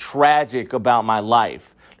nothing like tragic about my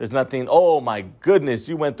life. There's nothing, oh my goodness,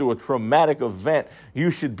 you went through a traumatic event. You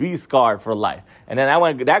should be scarred for life. And then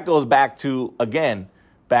that goes back to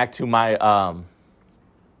my,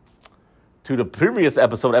 to the previous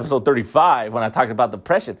episode 35, when I talked about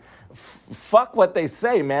depression. Fuck what they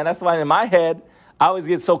say, man. That's why in my head, I always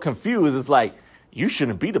get so confused. It's like, you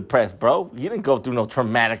shouldn't be depressed, bro. You didn't go through no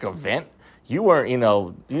traumatic event. You weren't,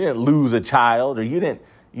 you didn't lose a child, or you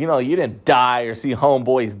didn't die or see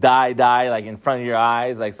homeboys die like in front of your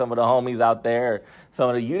eyes, like some of the homies out there.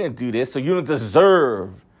 You didn't do this, so you don't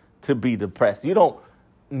deserve to be depressed. You don't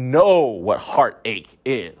know what heartache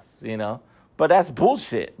is, But that's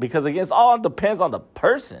bullshit, because again, it all depends on the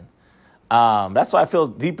person. That's what I feel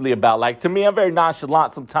deeply about. Like, to me, I'm very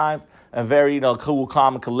nonchalant sometimes. I'm very, cool,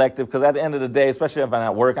 calm, and collective, because at the end of the day, especially if I'm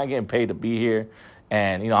at work, I'm getting paid to be here.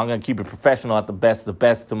 And, I'm going to keep it professional at the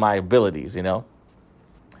best to my abilities, And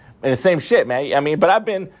the same shit, man. I mean, but I've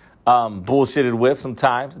been bullshitted with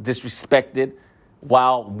sometimes, disrespected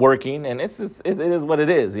while working. And it is what it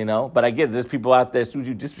is, But I get it. There's people out there, as soon as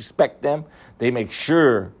you disrespect them, they make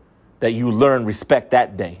sure that you learn respect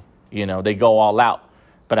that day. They go all out.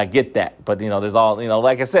 But I get that. But, there's all,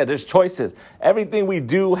 like I said, there's choices. Everything we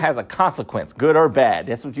do has a consequence, good or bad.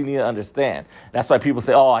 That's what you need to understand. That's why people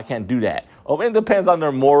say, oh, I can't do that. Oh, it depends on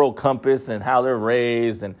their moral compass and how they're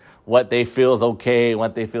raised and what they feel is okay,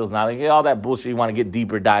 what they feel is not. Like, all that bullshit, you want to get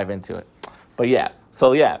deeper, dive into it. But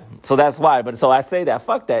so that's why. But so I say that,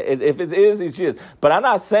 fuck that. If it is, it's just. But I'm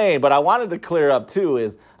not saying, but I wanted to clear up too,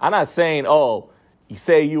 is I'm not saying, oh, you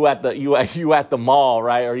say you at the mall,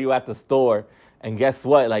 right? Or you at the store. And guess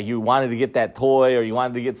what? Like, you wanted to get that toy or you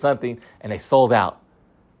wanted to get something, and they sold out,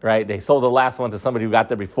 right? They sold the last one to somebody who got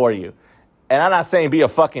there before you. And I'm not saying be a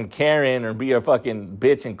fucking Karen or be a fucking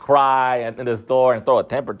bitch and cry in the store and throw a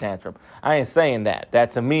temper tantrum. I ain't saying that.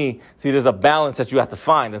 That, to me, see, there's a balance that you have to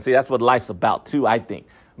find. And see, that's what life's about too, I think.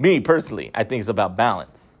 Me, personally, I think it's about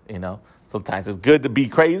balance, Sometimes it's good to be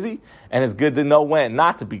crazy, and it's good to know when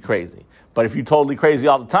not to be crazy. But if you're totally crazy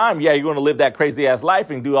all the time, you're going to live that crazy-ass life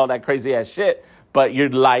and do all that crazy-ass shit. But your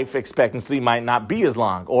life expectancy might not be as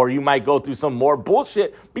long. Or you might go through some more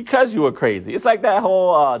bullshit because you were crazy. It's like that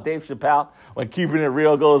whole Dave Chappelle, when keeping it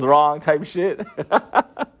real goes wrong type shit.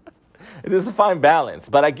 It is a fine balance.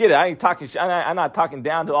 But I get it. I ain't talking shit. I'm not talking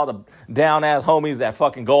down to all the down-ass homies that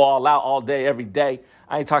fucking go all out all day, every day.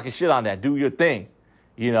 I ain't talking shit on that. Do your thing,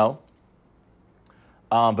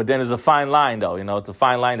 But then there's a fine line, though. It's a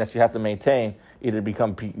fine line that you have to maintain. Either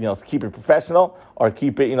become, keep it professional or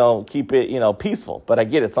keep it, peaceful. But I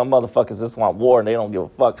get it. Some motherfuckers just want war and they don't give a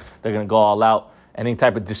fuck. They're going to go all out. Any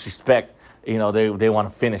type of disrespect, they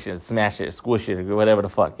want to finish it, smash it, squish it, or whatever the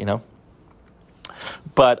fuck,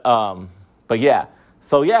 But yeah.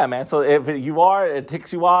 So, yeah, man. So if it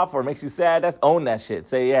ticks you off or makes you sad, own that shit.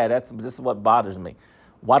 Say, this is what bothers me.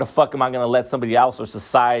 Why the fuck am I going to let somebody else or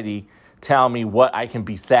society tell me what I can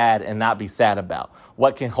be sad and not be sad about?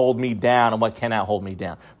 What can hold me down and what cannot hold me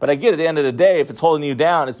down? But I get at the end of the day, if it's holding you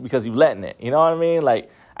down, it's because you're letting it. You know what I mean? Like,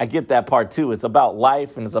 I get that part too. It's about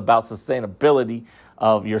life and it's about sustainability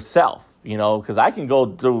of yourself, because I can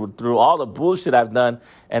go through all the bullshit I've done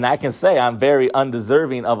and I can say I'm very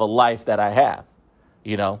undeserving of a life that I have,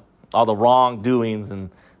 all the wrongdoings and,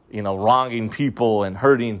 wronging people and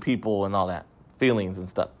hurting people and all that, feelings and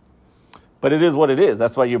stuff. But it is what it is.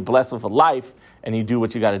 That's why you're blessed with a life and you do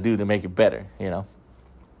what you got to do to make it better,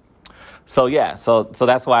 So, yeah, so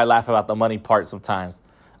that's why I laugh about the money part sometimes.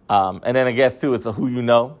 And then I guess, too, it's who you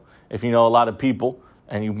know. If you know a lot of people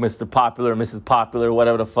and you Mr. Popular, Mrs. Popular,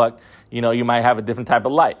 whatever the fuck, you might have a different type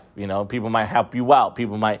of life. People might help you out.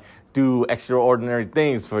 People might do extraordinary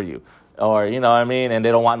things for you. Or, what I mean? And they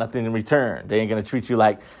don't want nothing in return. They ain't going to treat you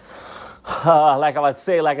like I would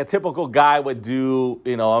say, like a typical guy would do,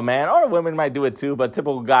 a man or a woman might do it too, but a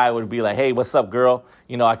typical guy would be like, hey, what's up, girl?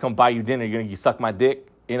 I come buy you dinner. You suck my dick.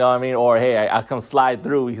 You know what I mean? Or, hey, I come slide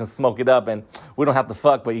through. We can smoke it up and we don't have to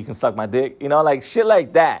fuck, but you can suck my dick. Like shit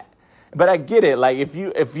like that. But I get it. Like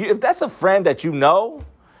if that's a friend that you know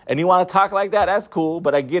and you want to talk like that, that's cool.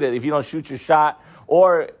 But I get it. If you don't shoot your shot,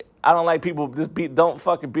 or I don't like people don't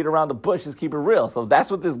fucking beat around the bush, just keep it real. So if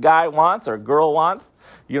that's what this guy wants or girl wants,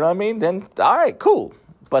 you know what I mean? Then, all right, cool.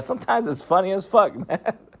 But sometimes it's funny as fuck,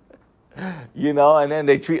 man. And then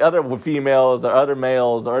they treat other females or other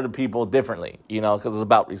males or other people differently, because it's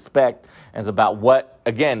about respect and it's about what,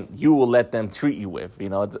 again, you will let them treat you with.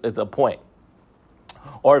 It's a point.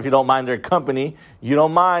 Or if you don't mind their company, you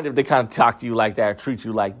don't mind if they kind of talk to you like that or treat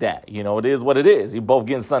you like that. It is what it is. You're both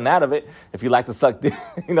getting something out of it. If you like to suck dick,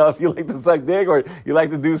 if you like to suck dick or you like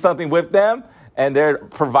to do something with them and they're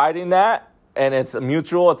providing that and it's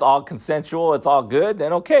mutual, it's all consensual, it's all good,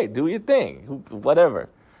 then okay, do your thing, whatever.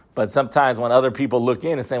 But sometimes when other people look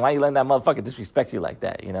in and say, why are you letting that motherfucker disrespect you like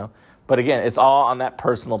that, But again, it's all on that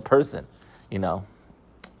personal person,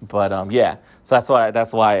 But yeah, so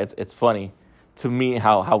that's why it's funny to me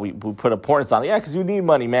how we put importance on it. Yeah, because you need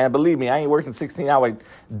money, man. Believe me, I ain't working 16-hour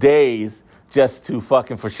days just to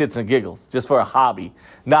fucking for shits and giggles, just for a hobby.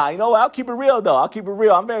 Nah, you know what? I'll keep it real, though. I'll keep it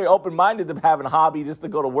real. I'm very open-minded to having a hobby just to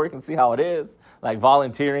go to work and see how it is, like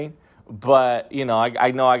volunteering. But, you know,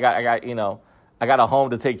 I know I got, you know, I got a home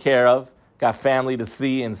to take care of, got family to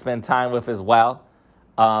see and spend time with as well.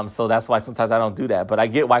 So that's why sometimes I don't do that. But I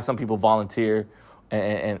get why some people volunteer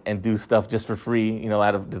and do stuff just for free, you know,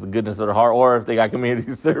 out of just the goodness of their heart. Or if they got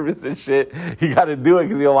community service and shit, you got to do it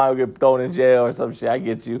because you don't want to get thrown in jail or some shit. I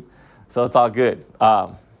get you. So it's all good.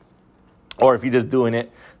 Or if you're just doing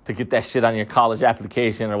it to get that shit on your college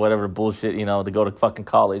application or whatever bullshit, you know, to go to fucking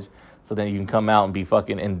college. So then you can come out and be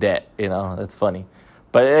fucking in debt, you know. That's funny.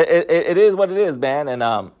 But it is what it is, man.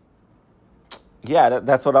 And yeah,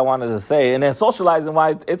 that's what I wanted to say. And then socializing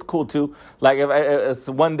wise, it's cool too. Like if it's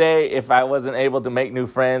one day, if I wasn't able to make new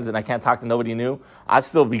friends and I can't talk to nobody new, I'll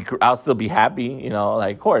still be happy, you know,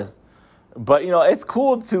 like of course. But you know, it's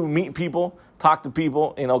cool to meet people, talk to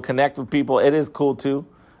people, you know, connect with people. It is cool too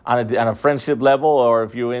on a friendship level, or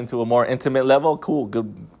if you're into a more intimate level, cool,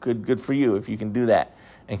 good for you if you can do that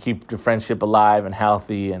and keep the friendship alive and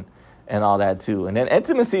healthy and all that too. And then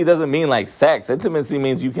intimacy doesn't mean like sex. Intimacy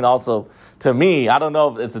means you can also, to me, I don't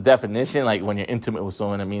know if it's a definition, like when you're intimate with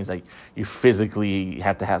someone, it means like you physically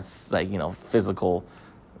have to have like, you know, physical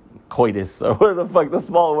coitus or what the fuck, the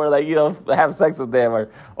small word, like, you know, have sex with them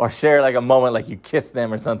or share like a moment, like you kiss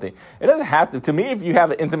them or something. It doesn't have to me, if you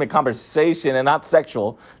have an intimate conversation and not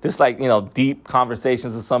sexual, just like, you know, deep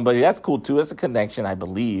conversations with somebody, that's cool too. It's a connection, I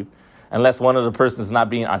believe. Unless one of the persons is not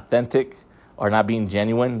being authentic or not being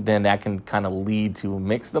genuine, then that can kind of lead to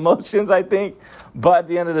mixed emotions, I think. But at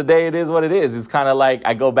the end of the day, it is what it is. It's kind of like,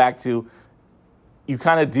 I go back to, you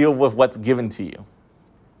kind of deal with what's given to you.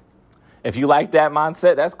 If you like that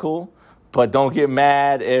mindset, that's cool. But don't get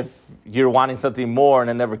mad if you're wanting something more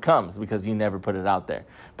and it never comes because you never put it out there.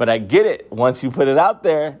 But I get it. Once you put it out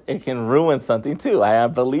there, it can ruin something too. I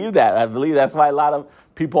believe that. I believe that's why a lot of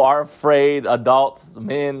people are afraid, adults,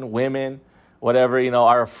 men, women, whatever, you know,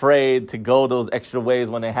 are afraid to go those extra ways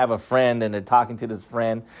when they have a friend and they're talking to this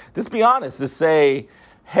friend. Just be honest. Just say,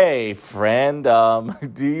 hey, friend,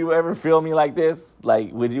 do you ever feel me like this?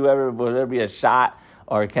 Like, would there be a shot?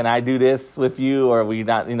 Or can I do this with you? Or are we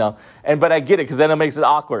not, you know? But I get it, because then it makes it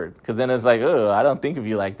awkward. Because then it's like, oh, I don't think of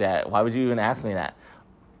you like that. Why would you even ask me that?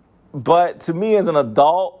 But to me, as an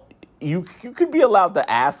adult, you could be allowed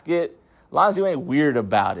to ask it, as long as you ain't weird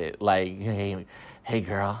about it. Like, hey,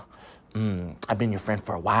 girl, I've been your friend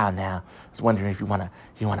for a while now. I was wondering if you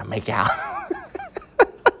wanna make out.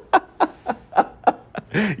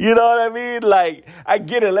 You know what I mean? Like, I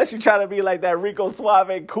get it. Unless you're trying to be like that Rico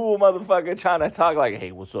Suave, cool motherfucker trying to talk like,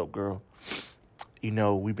 hey, what's up, girl? You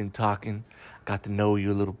know, we've been talking. Got to know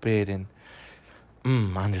you a little bit, and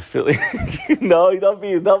I'm just feeling, you know,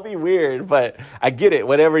 don't be weird. But I get it.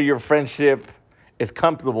 Whatever your friendship is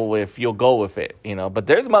comfortable with, you'll go with it, you know. But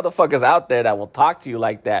there's motherfuckers out there that will talk to you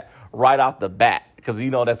like that right off the bat because, you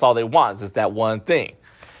know, that's all they want is just that one thing.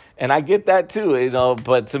 And I get that too, you know,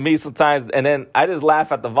 but to me sometimes, and then I just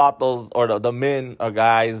laugh at the vatos or the men or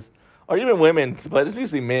guys or even women, but it's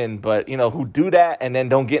usually men, but, you know, who do that and then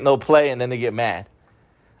don't get no play and then they get mad.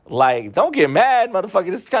 Like, don't get mad,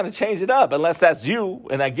 motherfucker, just kind of change it up, unless that's you,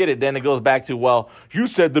 and I get it. Then it goes back to, well, you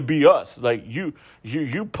said to be us. Like, you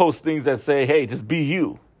post things that say, hey, just be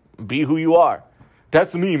you. Be who you are.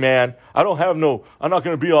 That's me, man. I'm not going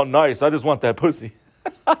to be all nice. I just want that pussy.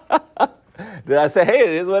 Then I say, hey,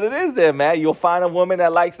 it is what it is then, man. You'll find a woman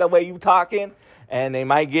that likes the way you talking, and they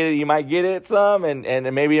might get it. You might get it some,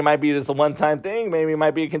 and maybe it might be just a one-time thing. Maybe it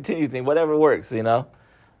might be a continued thing. Whatever works, you know.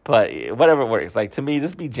 But whatever works. Like, to me,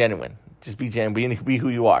 just be genuine. Just be genuine. Be who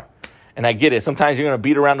you are. And I get it. Sometimes you're going to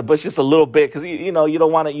beat around the bush just a little bit because, you know, you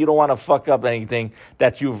don't want to fuck up anything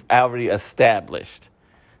that you've already established.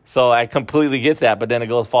 So I completely get that. But then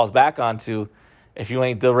it falls back onto, if you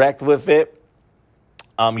ain't direct with it,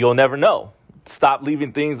 you'll never know. Stop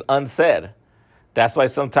leaving things unsaid. That's why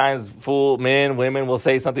sometimes men, women will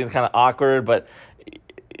say something kind of awkward, but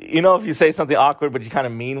you know, if you say something awkward, but you kind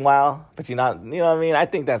of meanwhile, but you're not, you know what I mean? I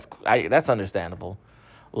think that's understandable.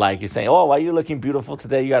 Like you're saying, oh, why are you looking beautiful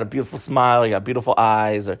today? You got a beautiful smile, you got beautiful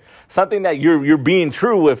eyes, or something that you're being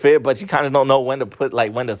true with it, but you kind of don't know when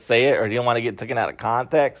to say it, or you don't want to get taken out of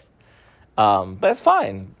context. But it's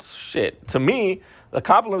fine. Shit. To me, a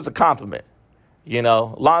compliment is a compliment. You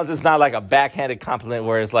know, as long as it's not like a backhanded compliment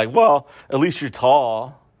where it's like, well, at least you're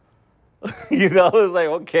tall. You know, it's like,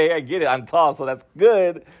 okay, I get it. I'm tall, so that's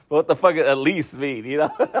good. But what the fuck does at least mean, you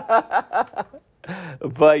know?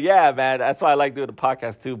 But yeah, man, that's why I like doing the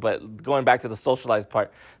podcast too. But going back to the socialized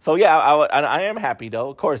part, so yeah, I am happy though.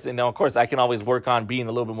 Of course, of course, I can always work on being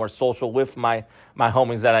a little bit more social with my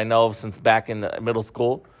homies that I know since back in the middle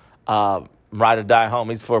school, ride or die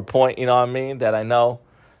homies for a point. You know what I mean? That I know,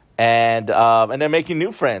 and then making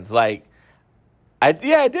new friends. Like, I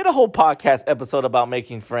did a whole podcast episode about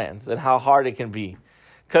making friends and how hard it can be,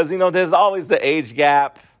 because there's always the age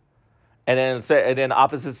gap. And then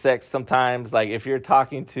opposite sex sometimes, like if you're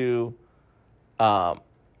talking to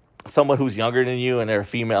someone who's younger than you and they're a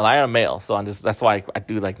female, I am male, so that's why I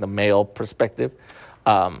do like the male perspective.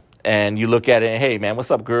 And you look at it and, hey man,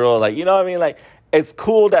 what's up, girl? Like, you know what I mean? Like, it's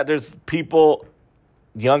cool that there's people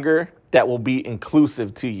younger that will be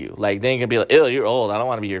inclusive to you. Like, they ain't gonna be like, ew, you're old, I don't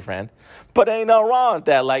want to be your friend. But there ain't no wrong with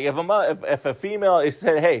that. Like, if a female is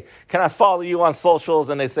said, hey, can I follow you on socials?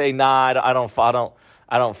 And they say, nah, I don't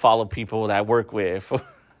follow people that I work with. How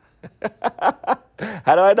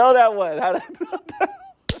do I know that one? How do I know that?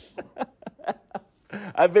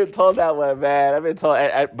 I've been told that one, man. I've been told,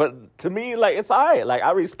 but to me, like, it's all right. Like,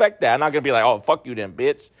 I respect that. I'm not gonna be like, oh, fuck you then,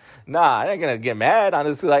 bitch. Nah, I ain't gonna get mad. I'm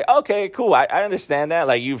just like, okay, cool. I understand that.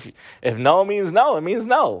 Like, if no means no, it means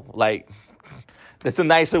no. Like, it's a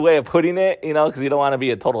nicer way of putting it, because you don't want to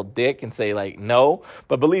be a total dick and say, like, no.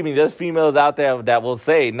 But believe me, there's females out there that will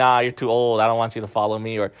say, nah, you're too old, I don't want you to follow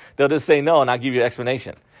me. Or they'll just say no, and I'll give you an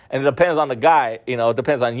explanation. And it depends on the guy, it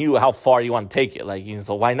depends on you how far you want to take it. Like,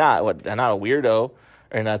 so why not? I'm not a weirdo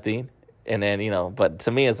or nothing. And then, but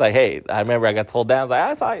to me, it's like, hey, I remember I got told that. I was like,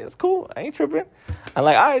 that's all right, it's cool, I ain't tripping. I'm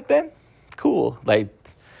like, all right, then, cool. Like,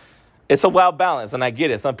 it's a wild balance, and I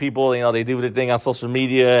get it. Some people, they do their thing on social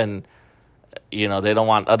media, and they don't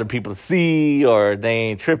want other people to see, or they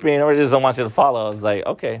ain't tripping, or they just don't want you to follow. I was like,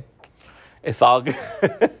 okay, it's all good.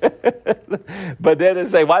 But then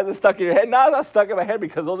it's like, why is it stuck in your head? No, it's not stuck in my head,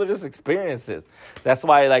 because those are just experiences. That's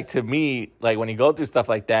why, like, to me, like, when you go through stuff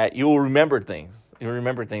like that, you will remember things. You'll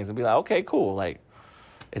remember things and be like, okay, cool. Like,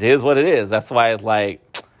 it is what it is. That's why it's like,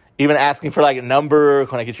 even asking for, like, a number,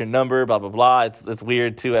 can I get your number, blah, blah, blah. It's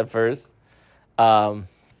weird, too, at first. But,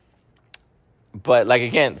 like,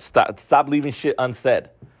 again, stop leaving shit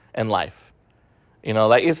unsaid in life.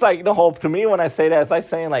 Like, it's like the whole, to me, when I say that, it's like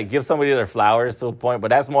saying, like, give somebody their flowers to a point, but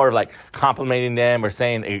that's more of like complimenting them or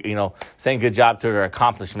saying, saying good job to their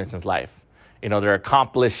accomplishments in life. Their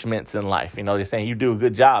accomplishments in life. They're saying, you do a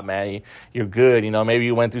good job, man. You're good. Maybe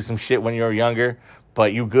you went through some shit when you were younger,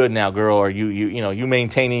 but you good now, girl. Or you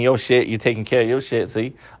maintaining your shit. You taking care of your shit.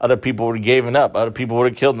 See, other people would have given up. Other people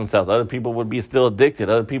would have killed themselves. Other people would be still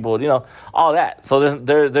addicted. Other people would, all that. So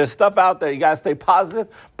there's stuff out there. You gotta stay positive.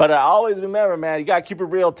 But I always remember, man, you gotta keep it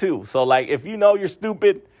real too. So, like, if you're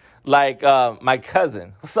stupid, like my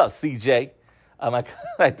cousin. What's up, CJ? I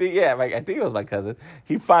think it was my cousin.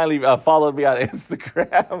 He finally followed me on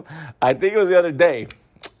Instagram. I think it was the other day,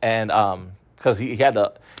 and because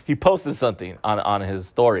he posted something on his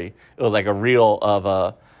story. It was like a reel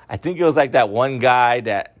of I think it was like that one guy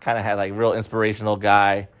that kind of had like real inspirational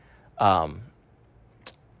guy, and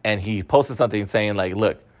he posted something saying like,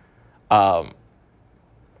 look,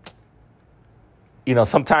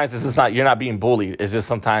 sometimes this is not, you're not being bullied. It's just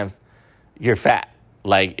sometimes you're fat.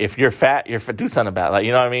 Like, if you're fat, do something about it. Like,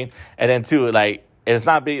 you know what I mean? And then, too, like, it's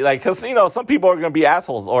not be like, because, some people are going to be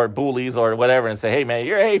assholes or bullies or whatever and say, hey, man,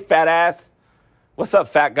 hey, fat ass. What's up,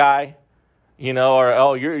 fat guy? Or,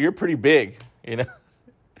 oh, you're pretty big, And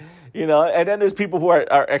then there's people who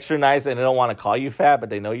are extra nice and they don't want to call you fat, but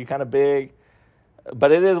they know you're kind of big.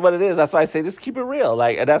 But it is what it is. That's why I say, just keep it real.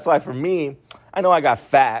 Like, and that's why for me, I know I got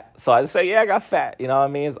fat. So I just say, yeah, I got fat. You know what I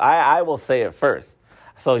mean? I will say it first.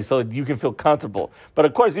 So you can feel comfortable. But,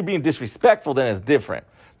 of course, you're being disrespectful, then it's different.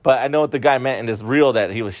 But I know what the guy meant in this reel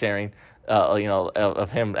that he was sharing,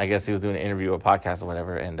 of him. I guess he was doing an interview or podcast or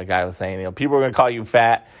whatever, and the guy was saying, people are going to call you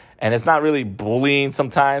fat, and it's not really bullying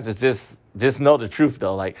sometimes. It's just know the truth,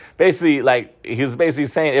 though. Like, basically, like, he was basically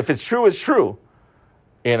saying, if it's true, it's true.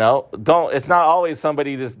 It's not always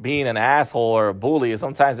somebody just being an asshole or a bully.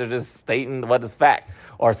 Sometimes they're just stating what is fact.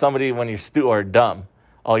 Or somebody when you're or dumb.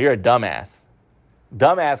 Oh, you're a dumbass.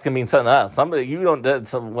 Dumbass can mean something else.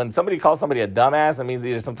 When somebody calls somebody a dumbass, it means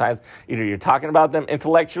either you're talking about them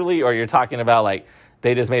intellectually or you're talking about like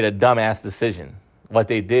they just made a dumbass decision. What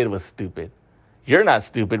they did was stupid. You're not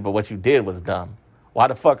stupid, but what you did was dumb. Why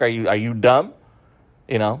the fuck are you dumb?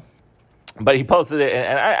 But he posted it,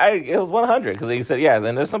 and it was 100 because he said, yeah,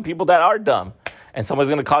 and there's some people that are dumb, and someone's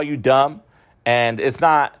going to call you dumb, and it's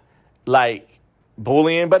not like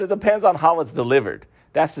bullying, but it depends on how it's delivered.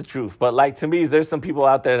 That's the truth. But like to me, there's some people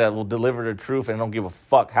out there that will deliver the truth and don't give a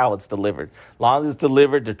fuck how it's delivered. As long as it's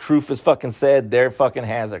delivered, the truth is fucking said, their fucking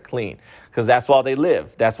hands are clean. Because that's why they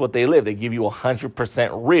live. That's what they live. They give you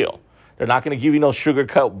 100% real. They're not going to give you no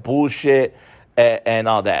sugarcoat bullshit and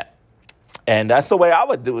all that. And that's the way I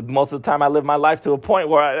would do it. Most of the time I live my life to a point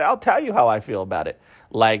where I'll tell you how I feel about it.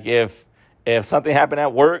 Like if something happened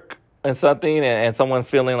at work and something and someone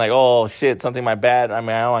feeling like, oh shit, something might bad, I mean,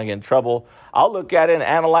 I don't want to get in trouble. I'll look at it and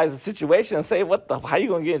analyze the situation and say, how you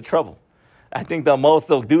going to get in trouble? I think the most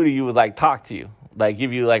they'll do to you is like talk to you, like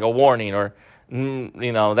give you like a warning or,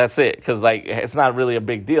 that's it. Because like it's not really a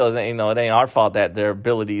big deal. It ain't our fault that their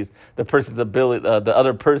abilities, the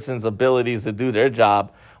other person's abilities to do their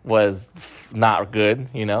job was not good,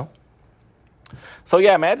 So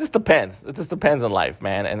yeah, man, it just depends. It just depends on life,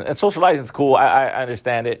 man. And socializing is cool. I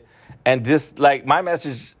understand it. And just like my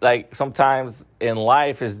message, like sometimes in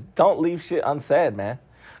life is don't leave shit unsaid, man.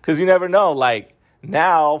 Because you never know. Like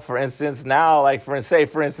now, for instance,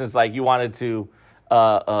 like you wanted to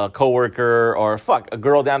a coworker or a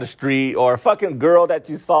girl down the street or a fucking girl that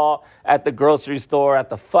you saw at the grocery store, at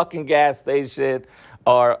the fucking gas station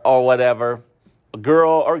or whatever. A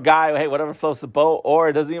girl or guy, hey, whatever floats the boat. Or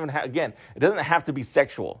it doesn't even it doesn't have to be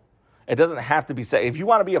sexual. It doesn't have to be sex. If you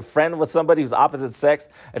want to be a friend with somebody who's opposite sex,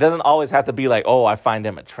 it doesn't always have to be like, oh, I find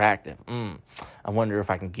them attractive. I wonder if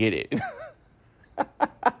I can get it.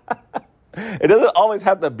 It doesn't always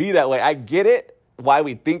have to be that way. I get it, why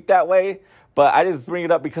we think that way, but I just bring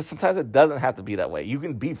it up because sometimes it doesn't have to be that way. You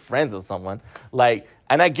can be friends with someone.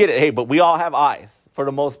 And I get it, hey, but we all have eyes for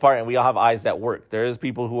the most part, and we all have eyes that work. There is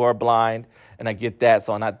people who are blind, and I get that,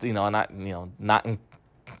 so I'm not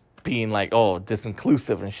being like, oh,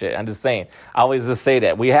 disinclusive and shit. I'm just saying, I always just say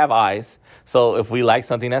that we have eyes. So if we like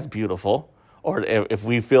something that's beautiful, or if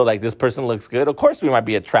we feel like this person looks good, of course we might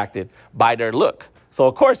be attracted by their look. So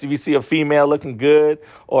of course, if you see a female looking good,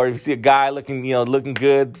 or if you see a guy looking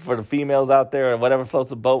good for the females out there, or whatever floats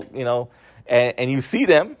the boat, and you see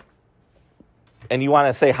them, and you want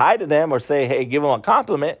to say hi to them or say, hey, give them a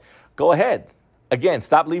compliment, go ahead. Again,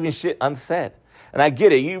 stop leaving shit unsaid. And I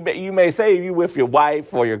get it. You may say you with your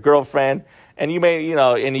wife or your girlfriend, and you may,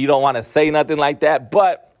 and you don't want to say nothing like that.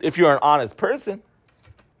 But if you're an honest person,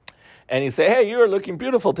 and you say, hey, you're looking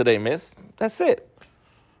beautiful today, miss. That's it.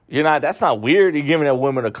 That's not weird. You're giving a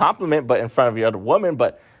woman a compliment, but in front of your other woman.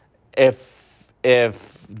 But if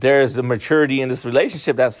there's a maturity in this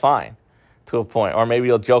relationship, that's fine to a point. Or maybe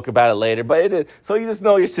you'll joke about it later. But so you just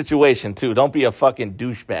know your situation too. Don't be a fucking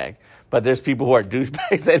douchebag. But there's people who are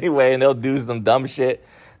douchebags anyway, and they'll do some dumb shit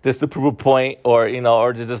just to prove a point, or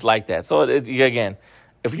just like that. So again,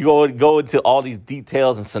 if you go into all these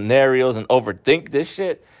details and scenarios and overthink this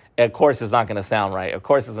shit, of course it's not going to sound right. Of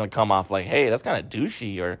course it's going to come off like, hey, that's kind of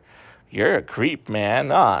douchey, or you're a creep, man.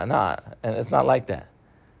 Nah, and it's not like that.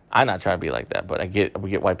 I'm not trying to be like that, but we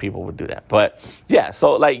get why people would do that. But yeah,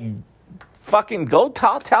 so like, fucking go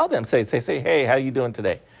tell them, say, hey, how you doing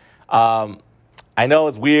today? I know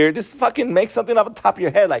it's weird. Just fucking make something off the top of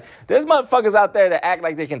your head. Like, there's motherfuckers out there that act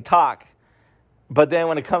like they can talk, but then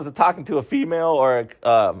when it comes to talking to a female or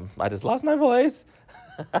I just lost my voice.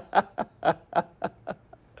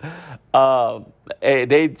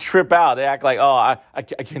 They trip out. They act like, oh, I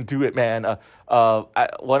can't do it, man.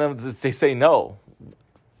 One of them, they say no.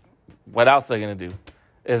 What else are they going to do?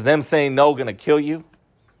 Is them saying no going to kill you?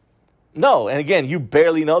 No. And again, you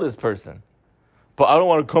barely know this person. But I don't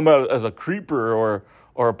want to come out as a creeper or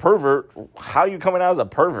a pervert. How are you coming out as a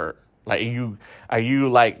pervert? Like, are you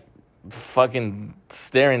like fucking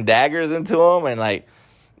staring daggers into them and like,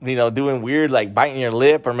 doing weird, like biting your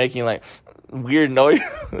lip or making like weird noise,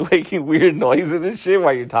 making weird noises and shit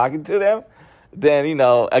while you're talking to them? Then,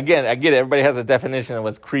 again, I get it. Everybody has a definition of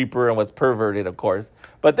what's creeper and what's perverted, of course.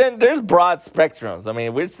 But then there's broad spectrums. I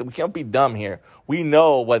mean, we can't be dumb here. We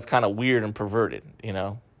know what's kind of weird and perverted,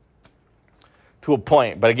 to a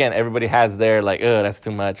point. But again, everybody has their like, oh, that's too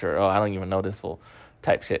much, or oh, I don't even know this full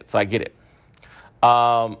type shit. So I get it.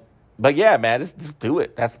 But yeah, man, just do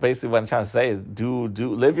it. That's basically what I'm trying to say is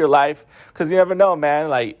live your life, because you never know, man.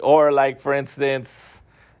 Like, or like, for instance,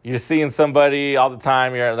 you're seeing somebody all the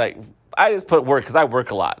time. You're like, I just put work because I work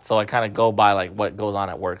a lot, so I kind of go by like what goes on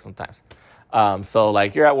at work sometimes. So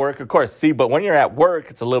like you're at work, of course. But when you're at work,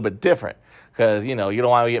 it's a little bit different. Because, you don't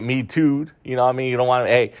want to get Me Too'd. You know what I mean? You don't want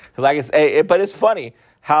to, because I guess, but it's funny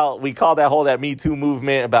how we call that Me Too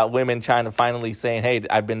movement about women trying to finally saying, hey,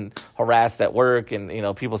 I've been harassed at work, and,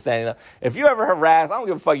 people saying, if you ever harass, I don't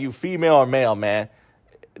give a fuck, you female or male, man.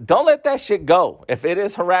 Don't let that shit go. If it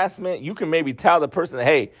is harassment, you can maybe tell the person,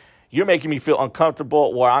 hey, you're making me feel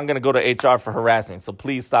uncomfortable, or I'm going to go to HR for harassment. So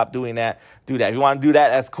please stop doing that. Do that. If you want to do that,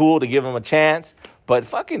 that's cool to give them a chance. But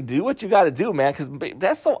fucking do what you got to do, man, because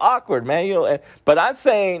that's so awkward, man. You know. But I'm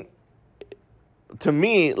saying, to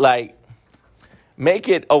me, like, make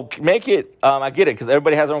it. I get it, because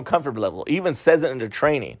everybody has their own comfort level. Even says it in the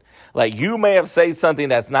training. Like, you may have said something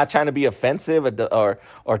that's not trying to be offensive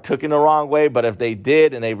or took in the wrong way, but if they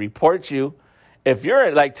did and they report you, if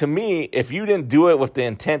you're, like, to me, if you didn't do it with the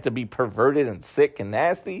intent to be perverted and sick and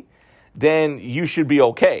nasty, then you should be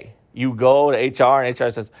okay. You go to HR, and HR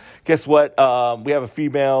says, guess what? We have a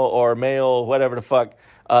female or male, whatever the fuck,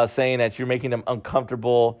 saying that you're making them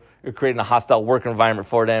uncomfortable. You're creating a hostile work environment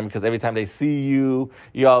for them, because every time they see you,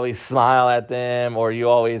 you always smile at them, or you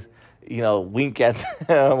always, wink at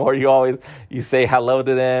them, or you say hello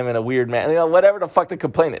to them in a weird manner, whatever the fuck the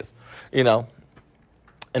complaint is,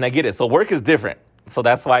 And I get it. So work is different. So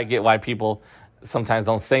that's why I get why people sometimes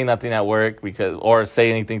don't say nothing at work, or say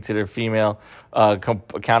anything to their female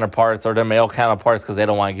counterparts or their male counterparts, because they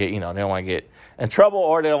don't want to get, they don't want to get in trouble,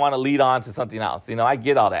 or they don't want to lead on to something else. I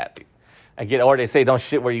get all that. Or they say don't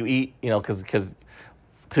shit where you eat, because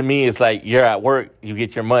to me it's like, you're at work, you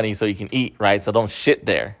get your money so you can eat, right? So don't shit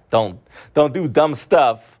there. Don't do dumb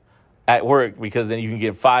stuff at work, because then you can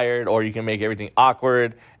get fired, or you can make everything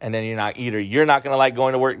awkward, and then you're not going to like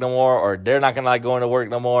going to work no more, or they're not going to like going to work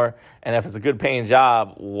no more. And if it's a good paying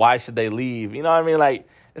job, why should they leave? You know what I mean? Like,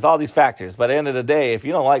 it's all these factors. But at the end of the day, if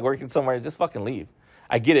you don't like working somewhere, just fucking leave.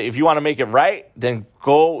 I get it. If you want to make it right, then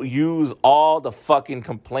go use all the fucking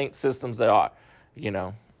complaint systems there are,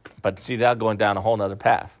 But see, that's going down a whole nother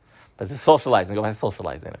path. But it's socializing. Go back to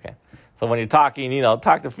socializing, okay? So when you're talking,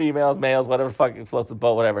 talk to females, males, whatever fucking floats the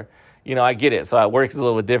boat, whatever. I get it. So at work is a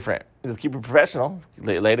little bit different. Just keep it professional.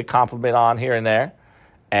 Lay the compliment on here and there.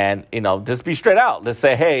 And, just be straight out. Let's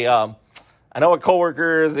say, hey, I know we're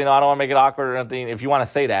coworkers, I don't want to make it awkward or anything, if you want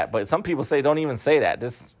to say that. But some people say don't even say that.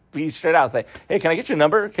 Just be straight out. Say, hey, can I get your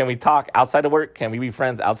number? Can we talk outside of work? Can we be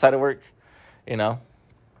friends outside of work? And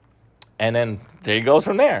then there you goes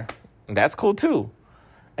from there. And that's cool too.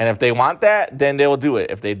 And if they want that, then they will do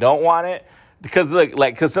it. If they don't want it, because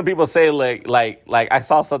because some people say like I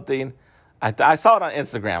saw something, I saw it on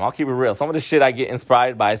Instagram. I'll keep it real. Some of the shit I get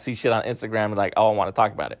inspired by, I see shit on Instagram and like, oh, I want to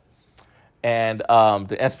talk about it. And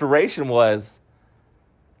the inspiration was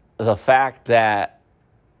the fact that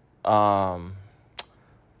I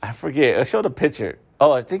forget. I showed a picture.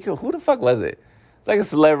 Oh, I think, who the fuck was it? It's like a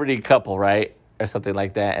celebrity couple, right, or something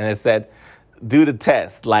like that. And it said, do the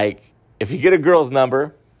test. Like, if you get a girl's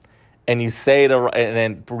number and you say it, and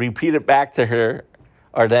then repeat it back to her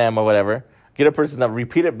or them or whatever, get a person's number,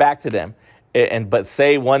 repeat it back to them, but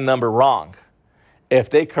say one number wrong. If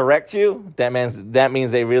they correct you, that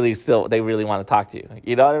means they really want to talk to you.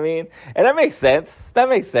 You know what I mean? And that makes sense.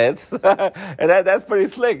 And that's pretty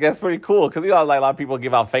slick. That's pretty cool, because like a lot of people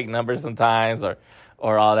give out fake numbers sometimes, or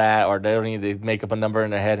all that, or they don't need to make up a number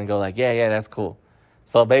in their head and go like, yeah, that's cool.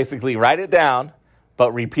 So basically, write it down,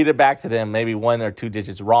 but repeat it back to them, maybe 1 or 2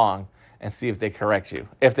 digits wrong, and see if they correct you,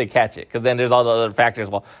 if they catch it. Because then there's all the other factors.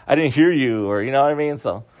 Well, I didn't hear you, or you know what I mean?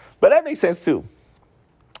 So, but that makes sense too.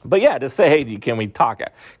 But yeah, just say, hey, can we talk?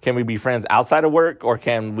 Can we be friends outside of work? Or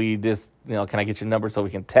can we just, can I get your number so we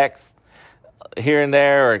can text here and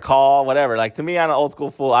there, or call, whatever? Like, to me, I'm an old school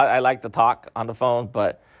fool. I like to talk on the phone,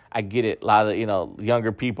 but I get it. A lot of,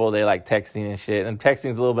 younger people, they like texting and shit. And texting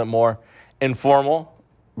is a little bit more informal,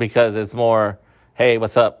 because it's more, hey,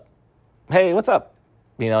 what's up? Hey, what's up?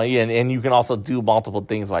 And you can also do multiple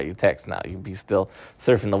things while you text now. You can be still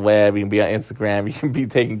surfing the web. You can be on Instagram. You can be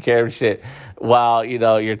taking care of shit while,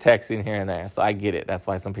 you're texting here and there. So I get it. That's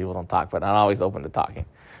why some people don't talk, but I'm always open to talking.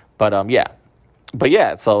 But, yeah. But,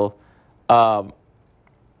 yeah, so, but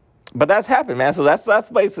that's happened, man. So that's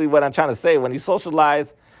basically what I'm trying to say. When you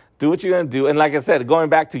socialize, do what you're going to do. And like I said,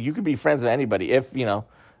 going back to, you can be friends with anybody if, and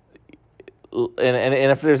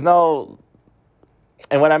if there's no...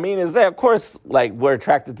 And what I mean is that, of course, like, we're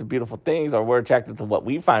attracted to beautiful things, or we're attracted to what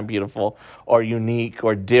we find beautiful or unique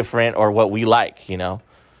or different, or what we like,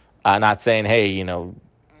 not saying, hey,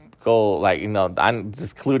 go, like, I'm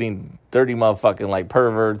just including dirty motherfucking, like,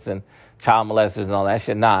 perverts and child molesters and all that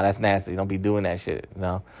shit. Nah, that's nasty. Don't be doing that shit,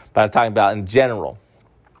 But I'm talking about in general,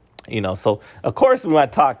 So, of course,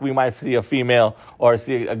 we might see a female or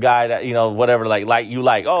see a guy that, whatever, like you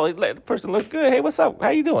like. Oh, the person looks good. Hey, what's up? How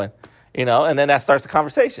you doing? And then that starts the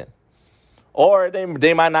conversation. Or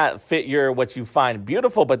they might not fit what you find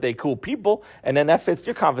beautiful, but they cool people, and then that fits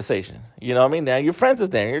your conversation. You know what I mean? Now you're friends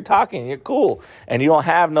with them, you're talking, you're cool, and you don't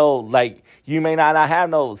have you may not have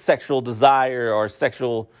no sexual desire or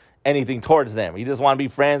sexual anything towards them. You just want to be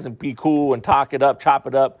friends and be cool and talk it up, chop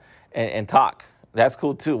it up, and talk. That's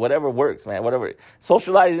cool too. Whatever works, man. Whatever.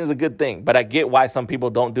 Socializing is a good thing, but I get why some people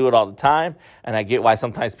don't do it all the time, and I get why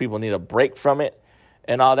sometimes people need a break from it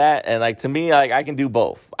and all that. And like to me, like I can do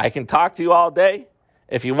both. I can talk to you all day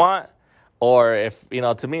if you want, or if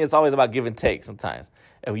to me, it's always about give and take. Sometimes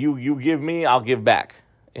if you give me, I'll give back.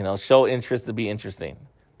 Show interest to be interesting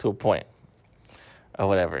to a point, or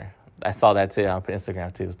whatever. I saw that today on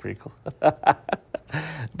Instagram too. It was pretty cool.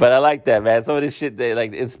 But I like that, man. Some of this shit,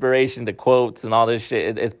 like the inspiration, the quotes, and all this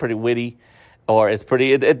shit, it's pretty witty, or it's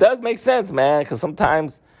pretty. It does make sense, man. Because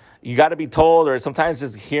sometimes you got to be told, or sometimes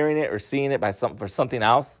just hearing it or seeing it for something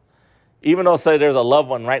else. Even though say there's a loved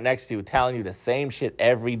one right next to you telling you the same shit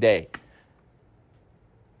every day,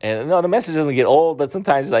 and the message doesn't get old, but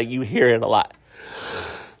sometimes like you hear it a lot,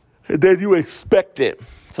 and then you expect it.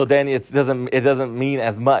 So then it doesn't mean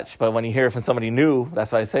as much. But when you hear it from somebody new,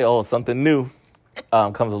 that's why I say, something new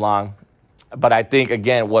comes along. But I think,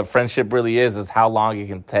 again, what friendship really is how long you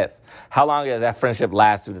can test. How long does that friendship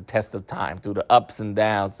last through the test of time, through the ups and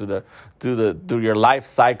downs, through your life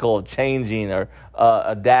cycle of changing or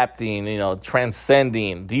adapting,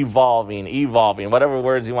 transcending, devolving, evolving, whatever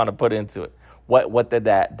words you want to put into it. What did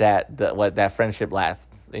that friendship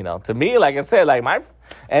lasts? To me, like I said, like my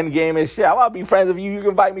end game is shit. I want to be friends with you. You can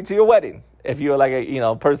invite me to your wedding if you're like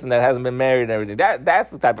a person that hasn't been married and everything.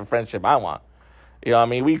 That's the type of friendship I want. What I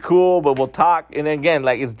mean? We cool, but we'll talk. And again,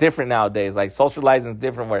 like it's different nowadays. Like socializing is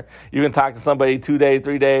different where you can talk to somebody 2 days,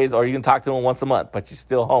 3 days, or you can talk to them once a month, but you're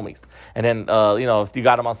still homies. And then, if you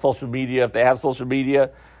got them on social media, if they have social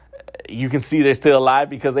media, you can see they're still alive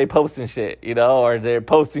because they posting shit, or they're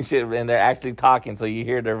posting shit and they're actually talking. So you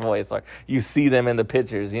hear their voice or you see them in the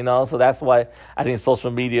pictures, So that's why I think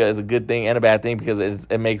social media is a good thing and a bad thing because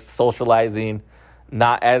it makes socializing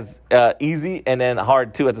not as easy and then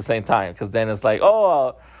hard too at the same time. Because then it's like,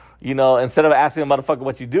 instead of asking a motherfucker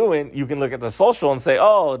what you doing, you can look at the social and say,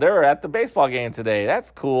 they're at the baseball game today. That's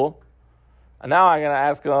cool. And now I'm going to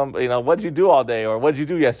ask them, what'd you do all day or what'd you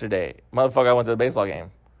do yesterday? Motherfucker, I went to the baseball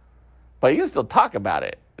game. But you can still talk about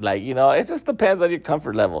it. Like, it just depends on your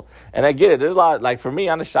comfort level. And I get it. There's a lot, like for me,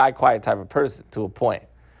 I'm a shy, quiet type of person to a point,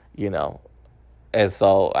 And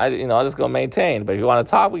so, I'm just going to maintain. But if you want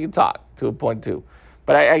to talk, we can talk to a point too.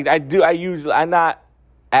 But I'm not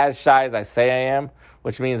as shy as I say I am,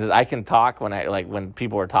 which means that I can talk when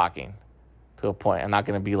people are talking to a point. I'm not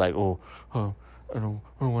going to be like, I don't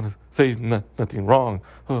want to say nothing wrong.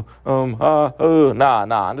 Nah.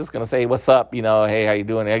 I'm just going to say, what's up? Hey, how you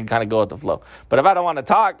doing? I can kind of go with the flow. But if I don't want to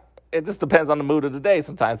talk, it just depends on the mood of the day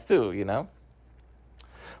sometimes too,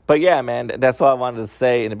 But yeah, man, that's all I wanted to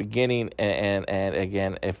say in the beginning. And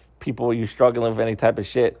again, if you're struggling with any type of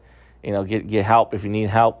shit, get help if you need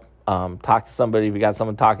help. Talk to somebody if you got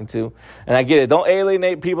someone talking to. And I get it. Don't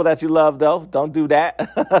alienate people that you love, though. Don't do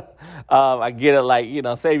that. I get it. Like,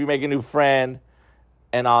 say if you make a new friend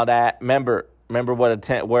and all that, remember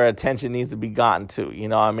where attention needs to be gotten to.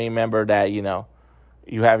 What I mean? Remember that,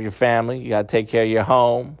 you have your family. You got to take care of your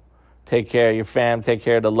home, take care of your fam, take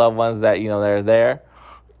care of the loved ones that, that are there.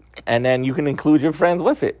 And then you can include your friends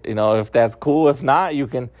with it. If that's cool. If not, you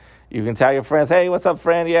can tell your friends, hey, what's up,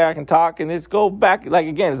 friend? Yeah, I can talk. And it's go back. Like,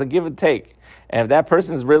 again, it's a give and take. And if that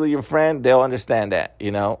person is really your friend, they'll understand that,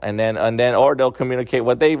 and then, or they'll communicate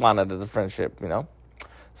what they wanted as a friendship,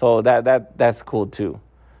 So that's cool too.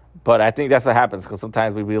 But I think that's what happens because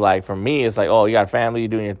sometimes we be like, for me, it's like, you got a family, you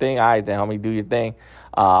doing your thing. All right, then, homie, do your thing.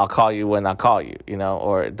 I'll call you when I call you,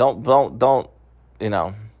 or don't,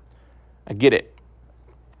 I get it.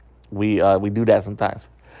 We do that sometimes.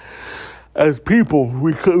 As people,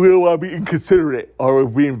 we don't want to be inconsiderate or we're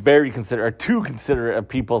being very considerate or too considerate of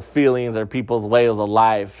people's feelings or people's ways of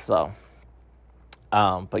life. So,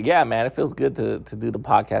 but yeah, man, it feels good to do the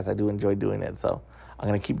podcast. I do enjoy doing it. So I'm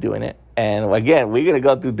going to keep doing it. And again, we're going to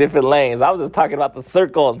go through different lanes. I was just talking about the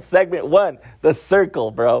circle in segment 1, the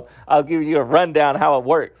circle, bro. I'll give you a rundown how it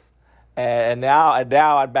works. And now I'm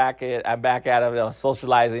back at it,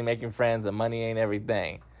 socializing, making friends, and money ain't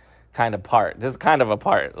everything kind of part. Just kind of a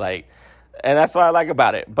part. And that's what I like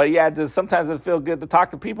about it. But yeah, sometimes it feels good to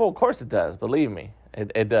talk to people. Of course it does. Believe me,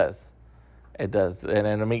 it does. It does. And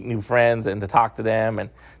then to meet new friends and to talk to them and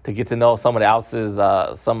to get to know someone else's,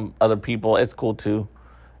 some other people, it's cool too.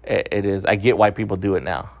 It is. I get why people do it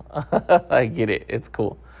now. I get it. It's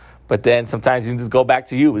cool. But then sometimes you can just go back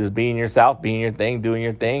to you, just being yourself, being your thing, doing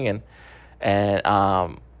your thing. And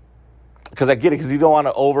because I get it, because you don't want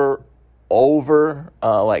to over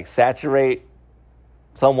saturate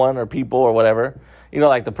someone or people or whatever.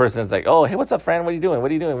 Like the person is like, oh, hey, what's up, friend? What are you doing?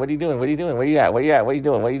 What are you doing? What are you doing? What are you doing? Where you at? Where you at? What are you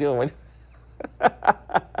doing? What are you doing?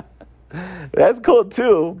 That's cool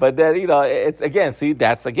too. But then, it's again, see,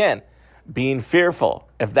 that's again, being fearful.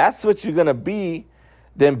 If that's what you're going to be,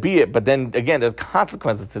 then be it. But then again, there's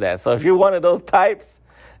consequences to that. So if you're one of those types,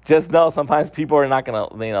 just know sometimes people are not going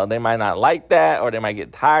to, they might not like that, or they might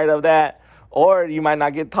get tired of that, or you might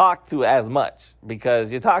not get talked to as much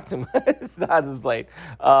because you talk too much. Not just like,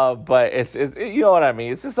 but it's you know what I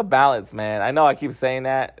mean? It's just a balance, man. I know I keep saying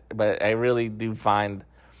that, but I really do find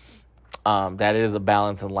that it is a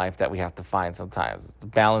balance in life that we have to find sometimes. The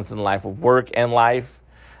balance in life of work and life,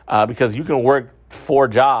 because you can work 4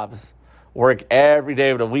 jobs, work every day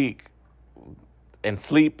of the week, and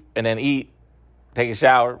sleep, and then eat, take a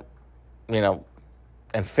shower,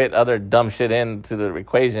 and fit other dumb shit into the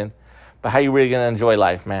equation. But how you really going to enjoy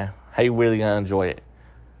life, man? How you really going to enjoy it?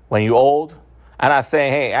 When you old, I'm not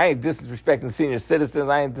saying, hey, I ain't disrespecting senior citizens.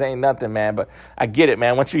 I ain't saying nothing, man. But I get it,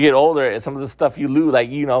 man. Once you get older, some of the stuff you lose,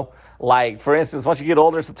 like, for instance, once you get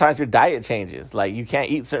older, sometimes your diet changes. Like, you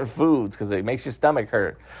can't eat certain foods because it makes your stomach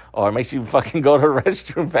hurt, or it makes you fucking go to the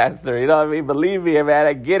restroom faster. You know what I mean? Believe me, man,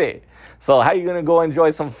 I get it. So how you going to go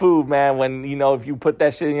enjoy some food, man, when, if you put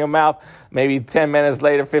that shit in your mouth, maybe 10 minutes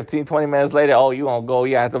later, 15, 20 minutes later, you won't go,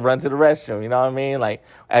 you have to run to the restroom. You know what I mean? Like,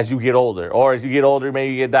 as you get older. Or as you get older,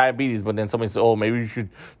 maybe you get diabetes, but then somebody says, maybe you should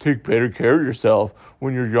take better care of yourself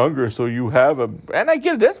when you're younger so you have a... And I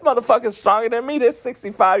get it. This motherfucker's stronger than me. There's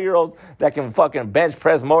 65-year-olds that can fucking bench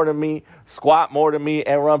press more than me, squat more than me,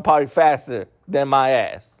 and run probably faster than my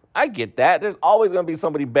ass. I get that. There's always going to be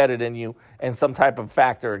somebody better than you in some type of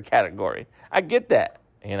factor or category. I get that,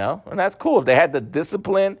 and that's cool. If they had the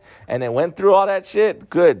discipline and they went through all that shit,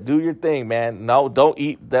 good. Do your thing, man. No, don't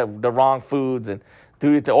eat the wrong foods and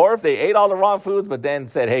do it. Or if they ate all the wrong foods, but then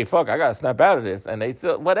said, hey, fuck, I got to snap out of this. And they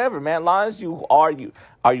still, whatever, man. As long as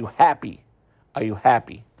are you happy? Are you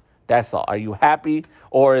happy? That's all. Are you happy?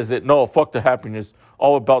 Or is it, no, fuck the happiness,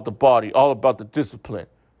 all about the body, all about the discipline.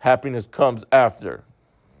 Happiness comes after.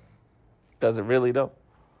 Does it really, though?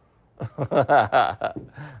 But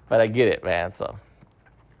I get it, man. So,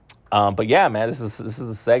 but yeah, man, this is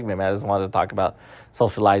a segment, man. I just wanted to talk about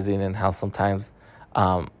socializing and how sometimes,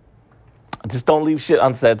 just don't leave shit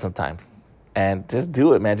unsaid sometimes, and just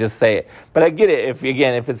do it, man. Just say it. But I get it.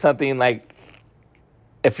 If it's something like,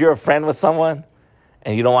 if you're a friend with someone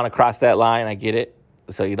and you don't want to cross that line, I get it.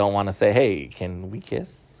 So you don't want to say, hey, can we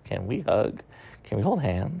kiss? Can we hug? Can we hold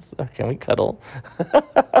hands? Or can we cuddle?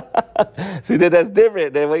 See, that's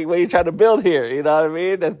different than what you're trying to build here. You know what I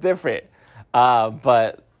mean? That's different.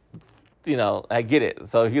 But, I get it.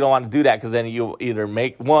 So if you don't want to do that, because then you either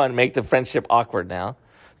make the friendship awkward now.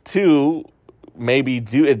 2, maybe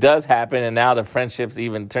it does happen, and now the friendship's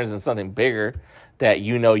even turns into something bigger that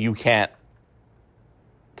you can't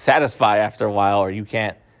satisfy after a while, or you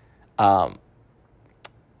can't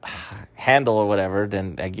handle or whatever,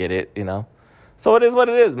 then I get it, So it is what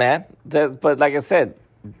it is, man. But like I said,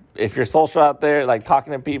 if you're social out there, like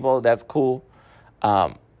talking to people, that's cool.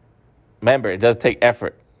 Remember, it does take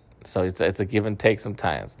effort. So it's a give and take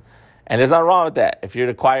sometimes. And there's nothing wrong with that. If you're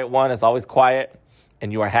the quiet one, it's always quiet,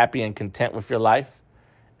 and you are happy and content with your life,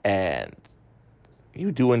 and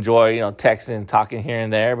you do enjoy, texting and talking here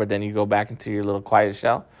and there, but then you go back into your little quiet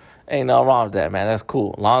shell, ain't nothing wrong with that, man. That's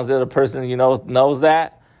cool. As long as the other person knows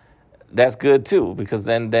that, that's good too, because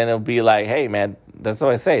then it'll be like, hey, man, that's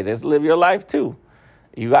what I say. Just live your life too.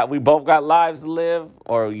 We both got lives to live,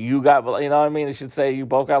 or you got, you know what I mean? It should say you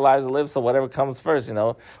both got lives to live, so whatever comes first,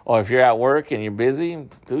 Or if you're at work and you're busy,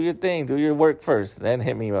 do your thing, do your work first, then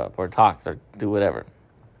hit me up or talk or do whatever.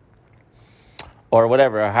 Or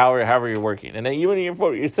whatever, or however you're working. And then even if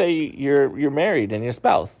you say you're married and your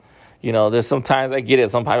spouse, there's sometimes, I get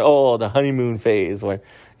it, sometimes, the honeymoon phase where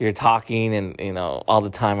you're talking and, all the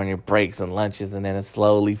time on your breaks and lunches, and then it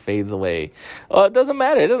slowly fades away. Oh, it doesn't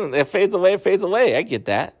matter. It fades away. I get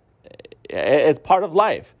that. It's part of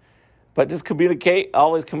life. But just communicate,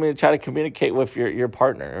 always try to communicate with your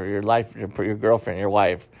partner or your life, your girlfriend, your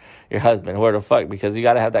wife, your husband, whoever the fuck, because you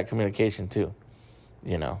got to have that communication too,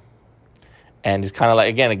 And it's kind of like,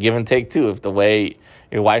 again, a give and take too. If the way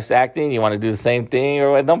your wife's acting, you want to do the same thing,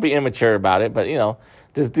 or don't be immature about it, but,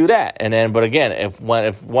 just do that. And then, but again, if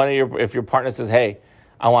your partner says, hey,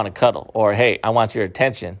 I want to cuddle, or hey, I want your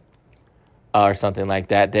attention, or something like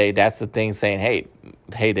that, that's the thing saying, hey,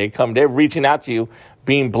 they're reaching out to you,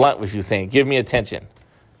 being blunt with you, saying, give me attention.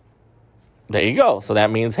 There you go. So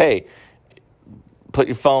that means, hey, put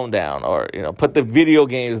your phone down, or, put the video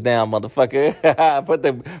games down, motherfucker. Put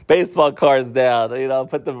the baseball cards down,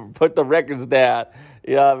 put the records down.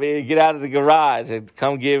 You know what I mean? Get out of the garage and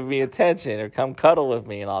come give me attention, or come cuddle with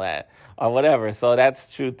me and all that, or whatever. So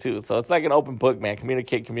that's true too. So it's like an open book, man.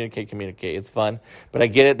 Communicate. It's fun. But I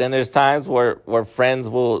get it. Then there's times where friends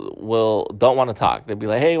will don't want to talk. They'll be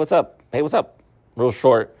like, hey, what's up? Real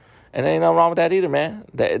short. And there ain't nothing wrong with that either, man.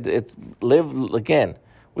 Live again.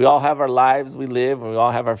 We all have our lives we live, and we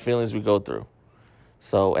all have our feelings we go through.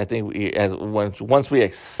 So I think once we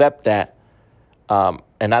accept that,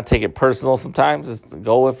 and not take it personal sometimes, just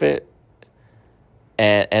go with it.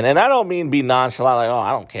 And I don't mean be nonchalant, like, oh,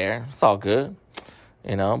 I don't care, it's all good,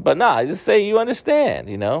 But nah, just say you understand,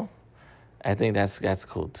 I think that's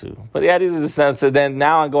cool too. But yeah, these are just so then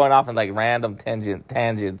now I'm going off in like random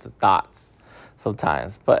tangents of thoughts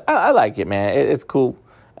sometimes. But I like it, man. It's cool.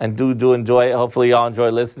 And do enjoy it. Hopefully y'all enjoy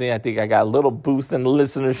listening. I think I got a little boost in the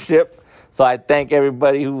listenership. So I thank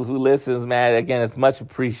everybody who listens, man. Again, it's much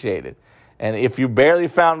appreciated. And if you barely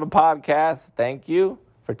found the podcast, thank you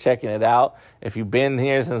for checking it out. If you've been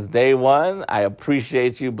here since day one, I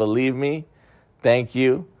appreciate you. Believe me. Thank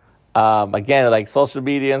you. Again, like social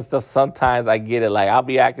media and stuff, sometimes I get it. Like, I'll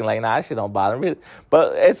be acting like, nah, that shit don't bother me.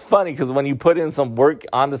 But it's funny because when you put in some work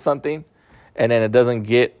onto something, and then it doesn't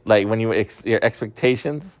get, like, when your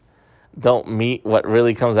expectations don't meet what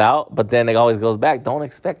really comes out, but then it always goes back. Don't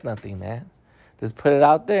expect nothing, man. Just put it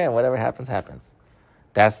out there, and whatever happens, happens.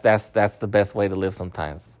 That's the best way to live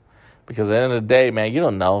sometimes. Because at the end of the day, man, you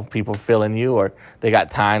don't know if people feeling you, or they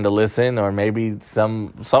got time to listen, or maybe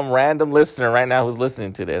some random listener right now who's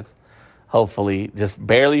listening to this, hopefully just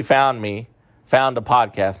barely found the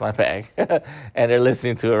podcast, my bag, and they're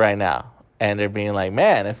listening to it right now. And they're being like,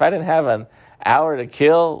 man, if I didn't have an hour to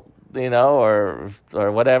kill, or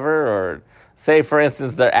whatever, or say, for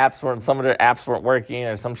instance, some of their apps weren't working,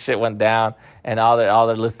 or some shit went down, and all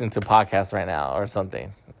they're listening to podcasts right now or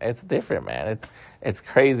something. It's different, man. It's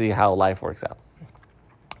crazy how life works out.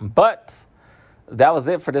 But that was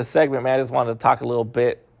it for this segment, man. I just wanted to talk a little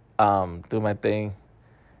bit, do my thing.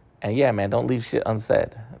 And yeah, man, don't leave shit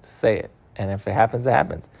unsaid. Just say it. And if it happens, it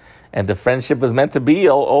happens. And the friendship is meant to be,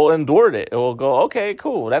 it'll endured it. It will go, okay,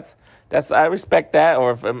 cool. That's I respect that.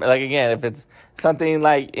 Or if it's something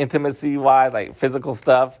like intimacy-wise, like physical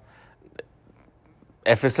stuff,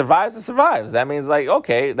 if it survives, it survives. That means, like,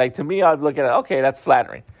 okay, like, to me, I'd look at it, okay, that's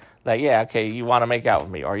flattering. Like, yeah, okay, you want to make out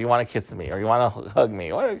with me, or you want to kiss me, or you want to hug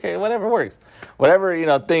me, or okay, whatever works. Whatever,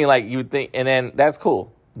 thing, like, you think, and then that's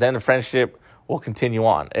cool. Then the friendship will continue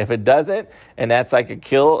on. If it doesn't, and that's like a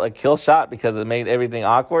kill shot because it made everything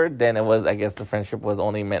awkward, then I guess the friendship was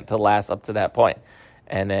only meant to last up to that point.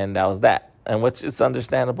 And then that was that. And which is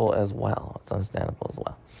understandable as well.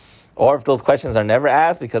 Or if those questions are never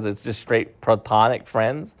asked because it's just straight platonic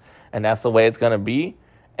friends, and that's the way it's going to be,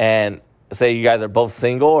 and say you guys are both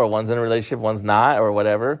single, or one's in a relationship, one's not, or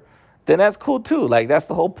whatever, then that's cool too. Like, that's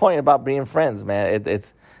the whole point about being friends, man.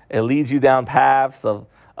 It leads you down paths of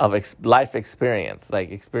life experience, like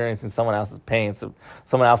experiencing someone else's pain,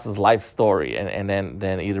 someone else's life story, and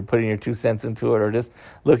then either putting your 2 cents into it, or just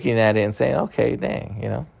looking at it and saying, okay,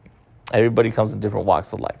 dang, everybody comes in different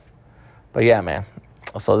walks of life. But yeah, man.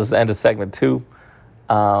 So this is the end of segment 2.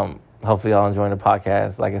 Hopefully y'all enjoying the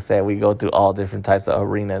podcast. Like I said, we go through all different types of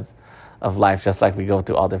arenas of life, just like we go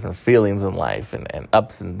through all different feelings in life, and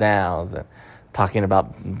ups and downs, and talking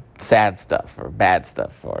about sad stuff or bad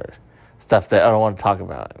stuff, or stuff that I don't want to talk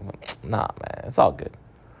about. Nah, man, it's all good.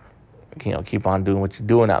 Keep on doing what you're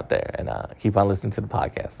doing out there, and keep on listening to the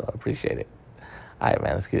podcast. So I appreciate it. All right,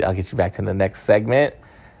 man, I'll get you back to the next segment,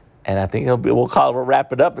 and I think we'll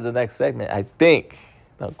wrap it up in the next segment. I think.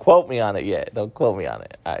 Don't quote me on it yet. All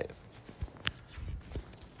right.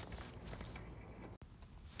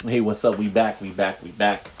 Hey, what's up? We back.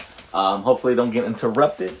 Hopefully don't get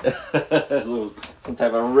interrupted. Some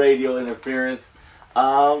type of radio interference.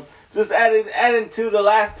 Just adding to the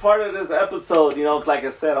last part of this episode, like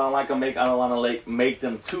I said, I don't want to make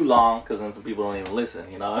them too long, because then some people don't even listen,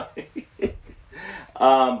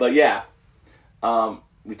 But yeah,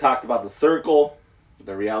 we talked about The Circle,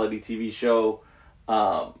 the reality TV show.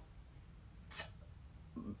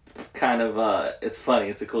 It's funny.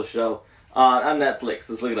 It's a cool show. On Netflix,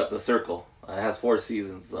 let's look it up, The Circle. It has 4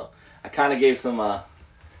 seasons, so I kind of gave some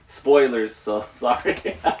spoilers, so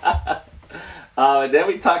sorry. And then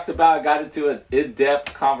we got into an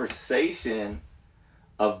in-depth conversation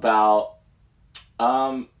about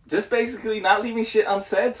just basically not leaving shit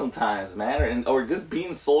unsaid sometimes, man, or just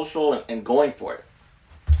being social and going for it.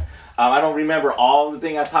 I don't remember all the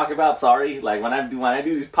thing I talk about, sorry. Like, when I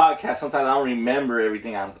do these podcasts, sometimes I don't remember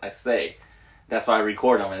everything I say. That's why I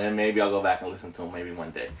record them, and then maybe I'll go back and listen to them maybe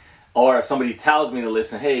one day. Or if somebody tells me to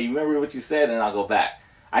listen, hey, you remember what you said? And I'll go back.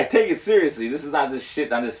 I take it seriously. This is not just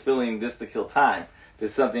shit I'm just feeling just to kill time.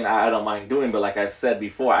 It's something I don't mind doing, but like I've said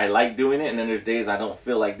before, I like doing it, and then there's days I don't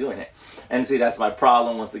feel like doing it. And see, that's my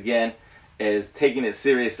problem, once again, is taking it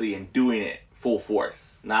seriously and doing it full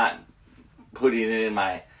force. Not putting it in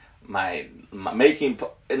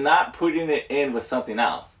not putting it in with something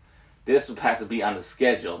else. This has to be on the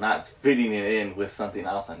schedule, not fitting it in with something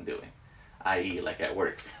else I'm doing, i.e. like at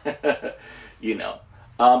work. You know.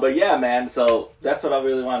 But yeah, man, so that's what I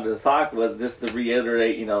really wanted to talk, was just to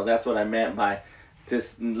reiterate, you know, that's what I meant by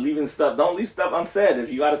just leaving stuff. Don't leave stuff unsaid.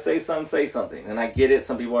 If you got to say something, say something. And I get it.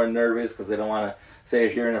 Some people are nervous because they don't want to say,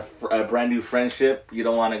 if you're in a brand new friendship, you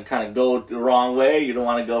don't want to kind of go the wrong way. You don't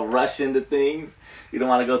want to go rush into things. You don't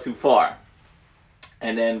want to go too far.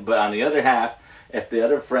 And then, but on the other half, if the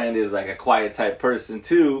other friend is like a quiet type person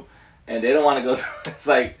too, and they don't want to go, it's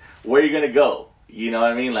like, where are you going to go? You know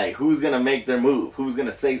what I mean? Like, who's going to make their move? Who's going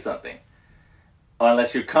to say something?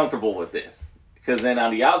 Unless you're comfortable with this. Because then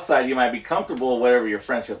on the outside, you might be comfortable wherever your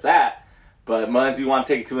friendship's at, but once you want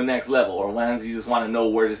to take it to the next level, or once you just want to know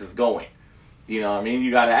where this is going, you know what I mean? You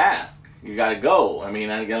got to ask. You got to go. I mean,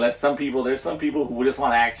 unless there's some people who just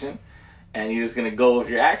want action, and you're just going to go with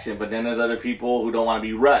your action, but then there's other people who don't want to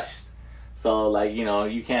be rushed. So, like, you know,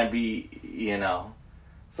 you can't be, you know.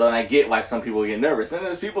 So, and I get why some people get nervous. And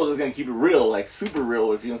there's people just going to keep it real, like super real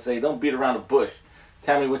with you, and say, don't beat around the bush.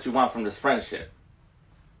 Tell me what you want from this friendship.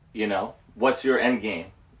 You know? What's your end game?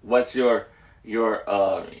 What's your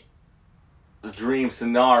dream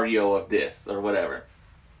scenario of this or whatever?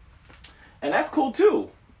 And that's cool too.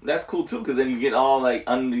 That's cool too, because then you get all like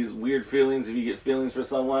under these weird feelings, if you get feelings for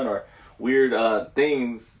someone or weird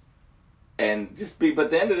things, and just be. But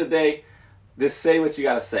at the end of the day, just say what you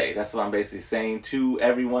gotta say. That's what I'm basically saying to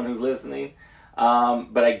everyone who's listening.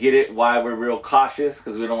 But I get it why we're real cautious,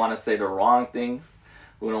 because we don't want to say the wrong things.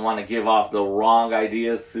 We don't want to give off the wrong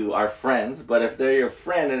ideas to our friends. But if they're your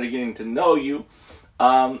friend and they're getting to know you,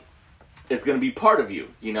 it's going to be part of you.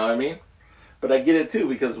 You know what I mean? But I get it too,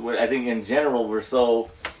 because I think in general we're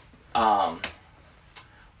so... I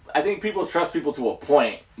think people trust people to a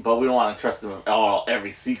point, but we don't want to trust them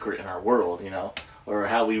every secret in our world, you know? Or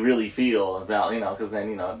how we really feel about, you know, because then,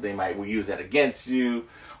 you know, they might use that against you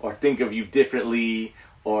or think of you differently.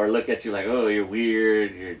 Or look at you like, oh, you're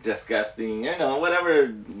weird, you're disgusting, you know,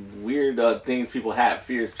 whatever weird things people have,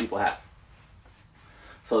 fears people have.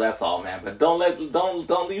 So that's all, man. But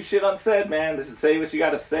don't leave shit unsaid, man. Just say what you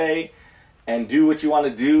gotta say, and do what you want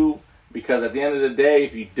to do. Because at the end of the day,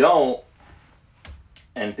 if you don't,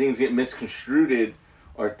 and things get misconstrued,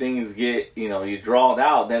 or things get, you know, you drawled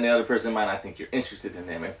out, then the other person might not think you're interested in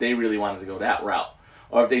them if they really wanted to go that route.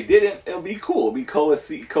 Or if they didn't, it'll be cool, it'll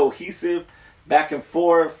be cohesive. Back and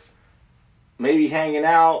forth, maybe hanging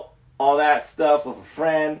out, all that stuff with a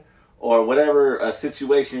friend, or whatever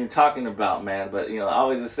situation you're talking about, man. But, you know, I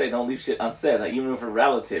always just say, don't leave shit unsaid. Like, even if a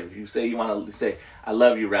relative, if you say you want to say, I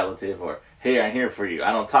love you, relative, or, hey, I'm here for you.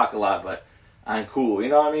 I don't talk a lot, but I'm cool. You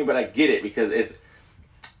know what I mean? But I get it, because it's,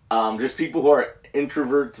 there's people who are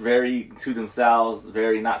introverts, very to themselves,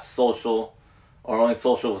 very not social, or only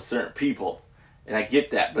social with certain people. And I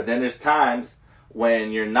get that. But then there's times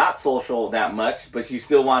when you're not social that much, but you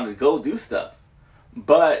still want to go do stuff.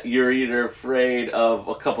 But you're either afraid of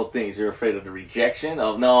a couple things. You're afraid of the rejection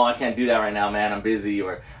of, no, I can't do that right now, man, I'm busy,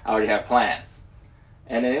 or I already have plans.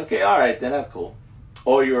 And then, okay, all right, then that's cool.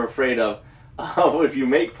 Or you're afraid of if you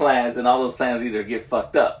make plans, and all those plans either get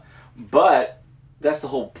fucked up. But that's the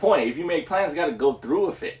whole point. If you make plans, you got to go through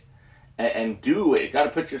with it. And do it. You got to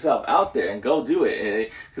put yourself out there and go do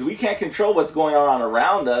it. Because we can't control what's going on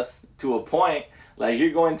around us to a point. Like,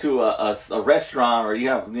 you're going to a restaurant, or you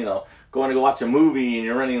have, you know, going to go watch a movie and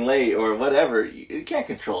you're running late or whatever. You can't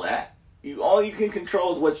control that. All you can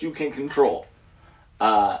control is what you can control.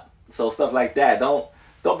 So stuff like that. Don't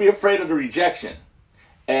be afraid of the rejection.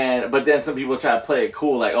 But then some people try to play it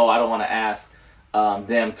cool, like, oh, I don't want to ask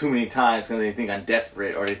them too many times because they think I'm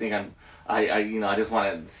desperate, or they think I just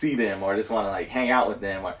want to see them, or I just want to like hang out with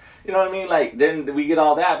them, or you know what I mean? Like, then we get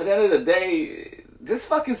all that, but at the end of the day, just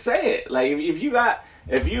fucking say it. Like,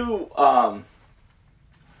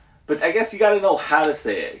 but I guess you got to know how to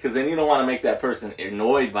say it, because then you don't want to make that person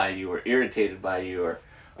annoyed by you or irritated by you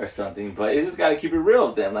or something. But you just got to keep it real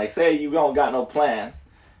with them. Like, say you don't got no plans,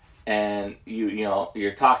 and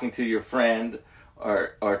you're talking to your friend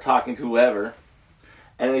or talking to whoever,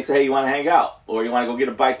 and they say, hey, you want to hang out, or you want to go get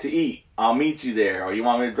a bite to eat? I'll meet you there, or you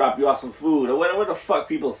want me to drop you off some food, or whatever the fuck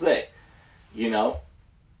people say, you know.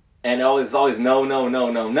 And always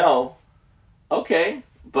no. Okay,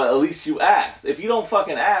 But at least you asked. If you don't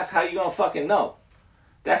fucking ask, how you gonna fucking know?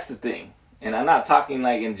 That's the thing. And I'm not talking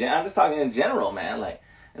like I'm just talking in general, man. Like,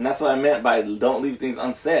 and that's what I meant by don't leave things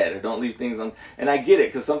unsaid, or don't leave things and I get it,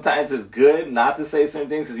 because sometimes it's good not to say certain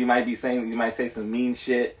things, because you might say some mean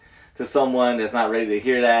shit to someone that's not ready to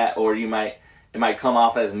hear that, or it might come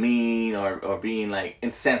off as mean or being like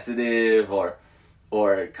insensitive or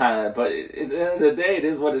kind of. But at the end of the day, it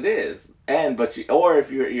is what it is. Or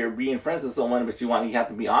if you're being friends with someone, but you have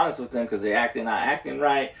to be honest with them because they're not acting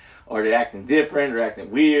right, or they're acting different, or acting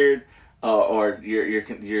weird. Or you're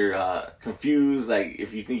confused, like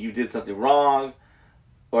if you think you did something wrong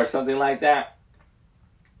or something like that,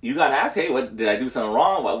 you gotta ask, hey, what did I do something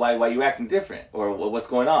wrong? Why are you acting different, or what's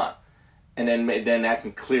going on? And then that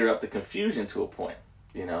can clear up the confusion to a point,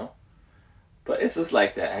 you know. But it's just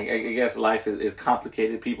like that. I guess life is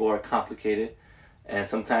complicated. People are complicated, and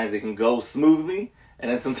sometimes it can go smoothly,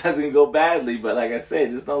 and then sometimes it can go badly. But like I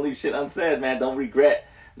said, just don't leave shit unsaid, man. Don't regret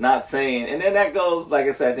not saying. And then that goes, like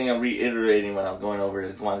I said, I think I'm reiterating when I was going over it. I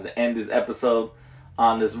just wanted to end this episode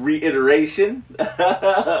on this reiteration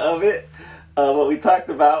of it, what we talked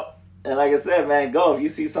about. And like I said, man, go. If you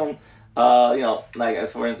see some, like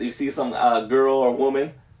as for instance, you see some girl or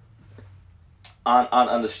woman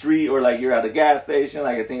on the street, or like you're at a gas station,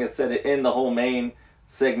 like I think it said it in the whole main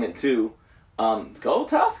segment too, go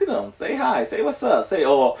talk to them. Say hi. Say what's up. Say,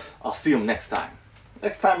 oh, I'll see them next time.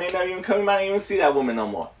 Next time, may not even come. You might not even see that woman no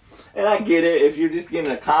more. And I get it. If you're just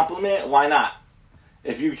getting a compliment, why not?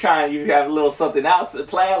 If you have a little something else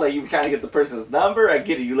planned, like you're trying to get the person's number, I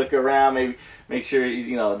get it. You look around, maybe make sure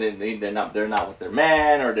they're not with their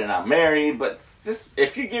man, or they're not married. But just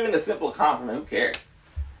if you're giving a simple compliment, who cares?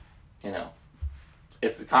 You know,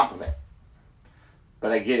 it's a compliment.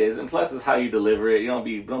 But I get it. And plus, it's how you deliver it. You don't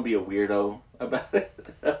be a weirdo about it.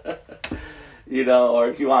 You know, or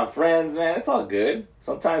if you want friends, man, it's all good.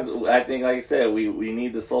 Sometimes, I think, like I said, we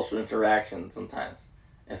need the social interaction sometimes.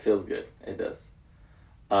 It feels good. It does.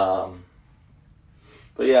 But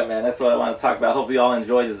yeah, man, that's what I want to talk about. Hopefully y'all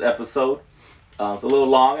enjoyed this episode. It's a little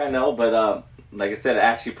long, I know, but like I said, I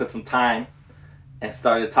actually put some time and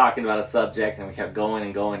started talking about a subject, and we kept going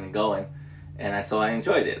and going and going. So I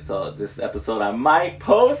enjoyed it. So this episode I might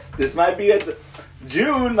post. This might be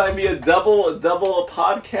June might be a double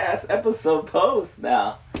podcast episode post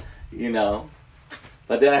now, you know.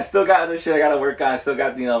 But then I still got other shit I got to work on. I still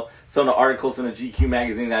got, some of the articles from the GQ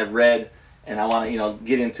magazine that I've read, and I want to,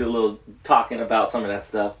 get into a little talking about some of that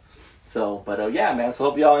stuff. So, but yeah, man. So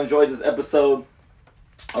hope y'all enjoyed this episode.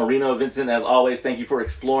 Arena Vincent, as always, thank you for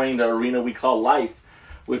exploring the arena we call life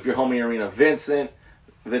with your homie Arena Vincent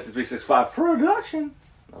 365 production.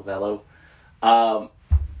 Novello.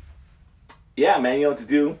 Yeah, man, you know what to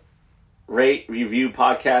do. Rate, review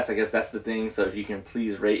podcast. I guess that's the thing. So if you can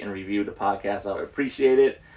please rate and review the podcast, I would appreciate it.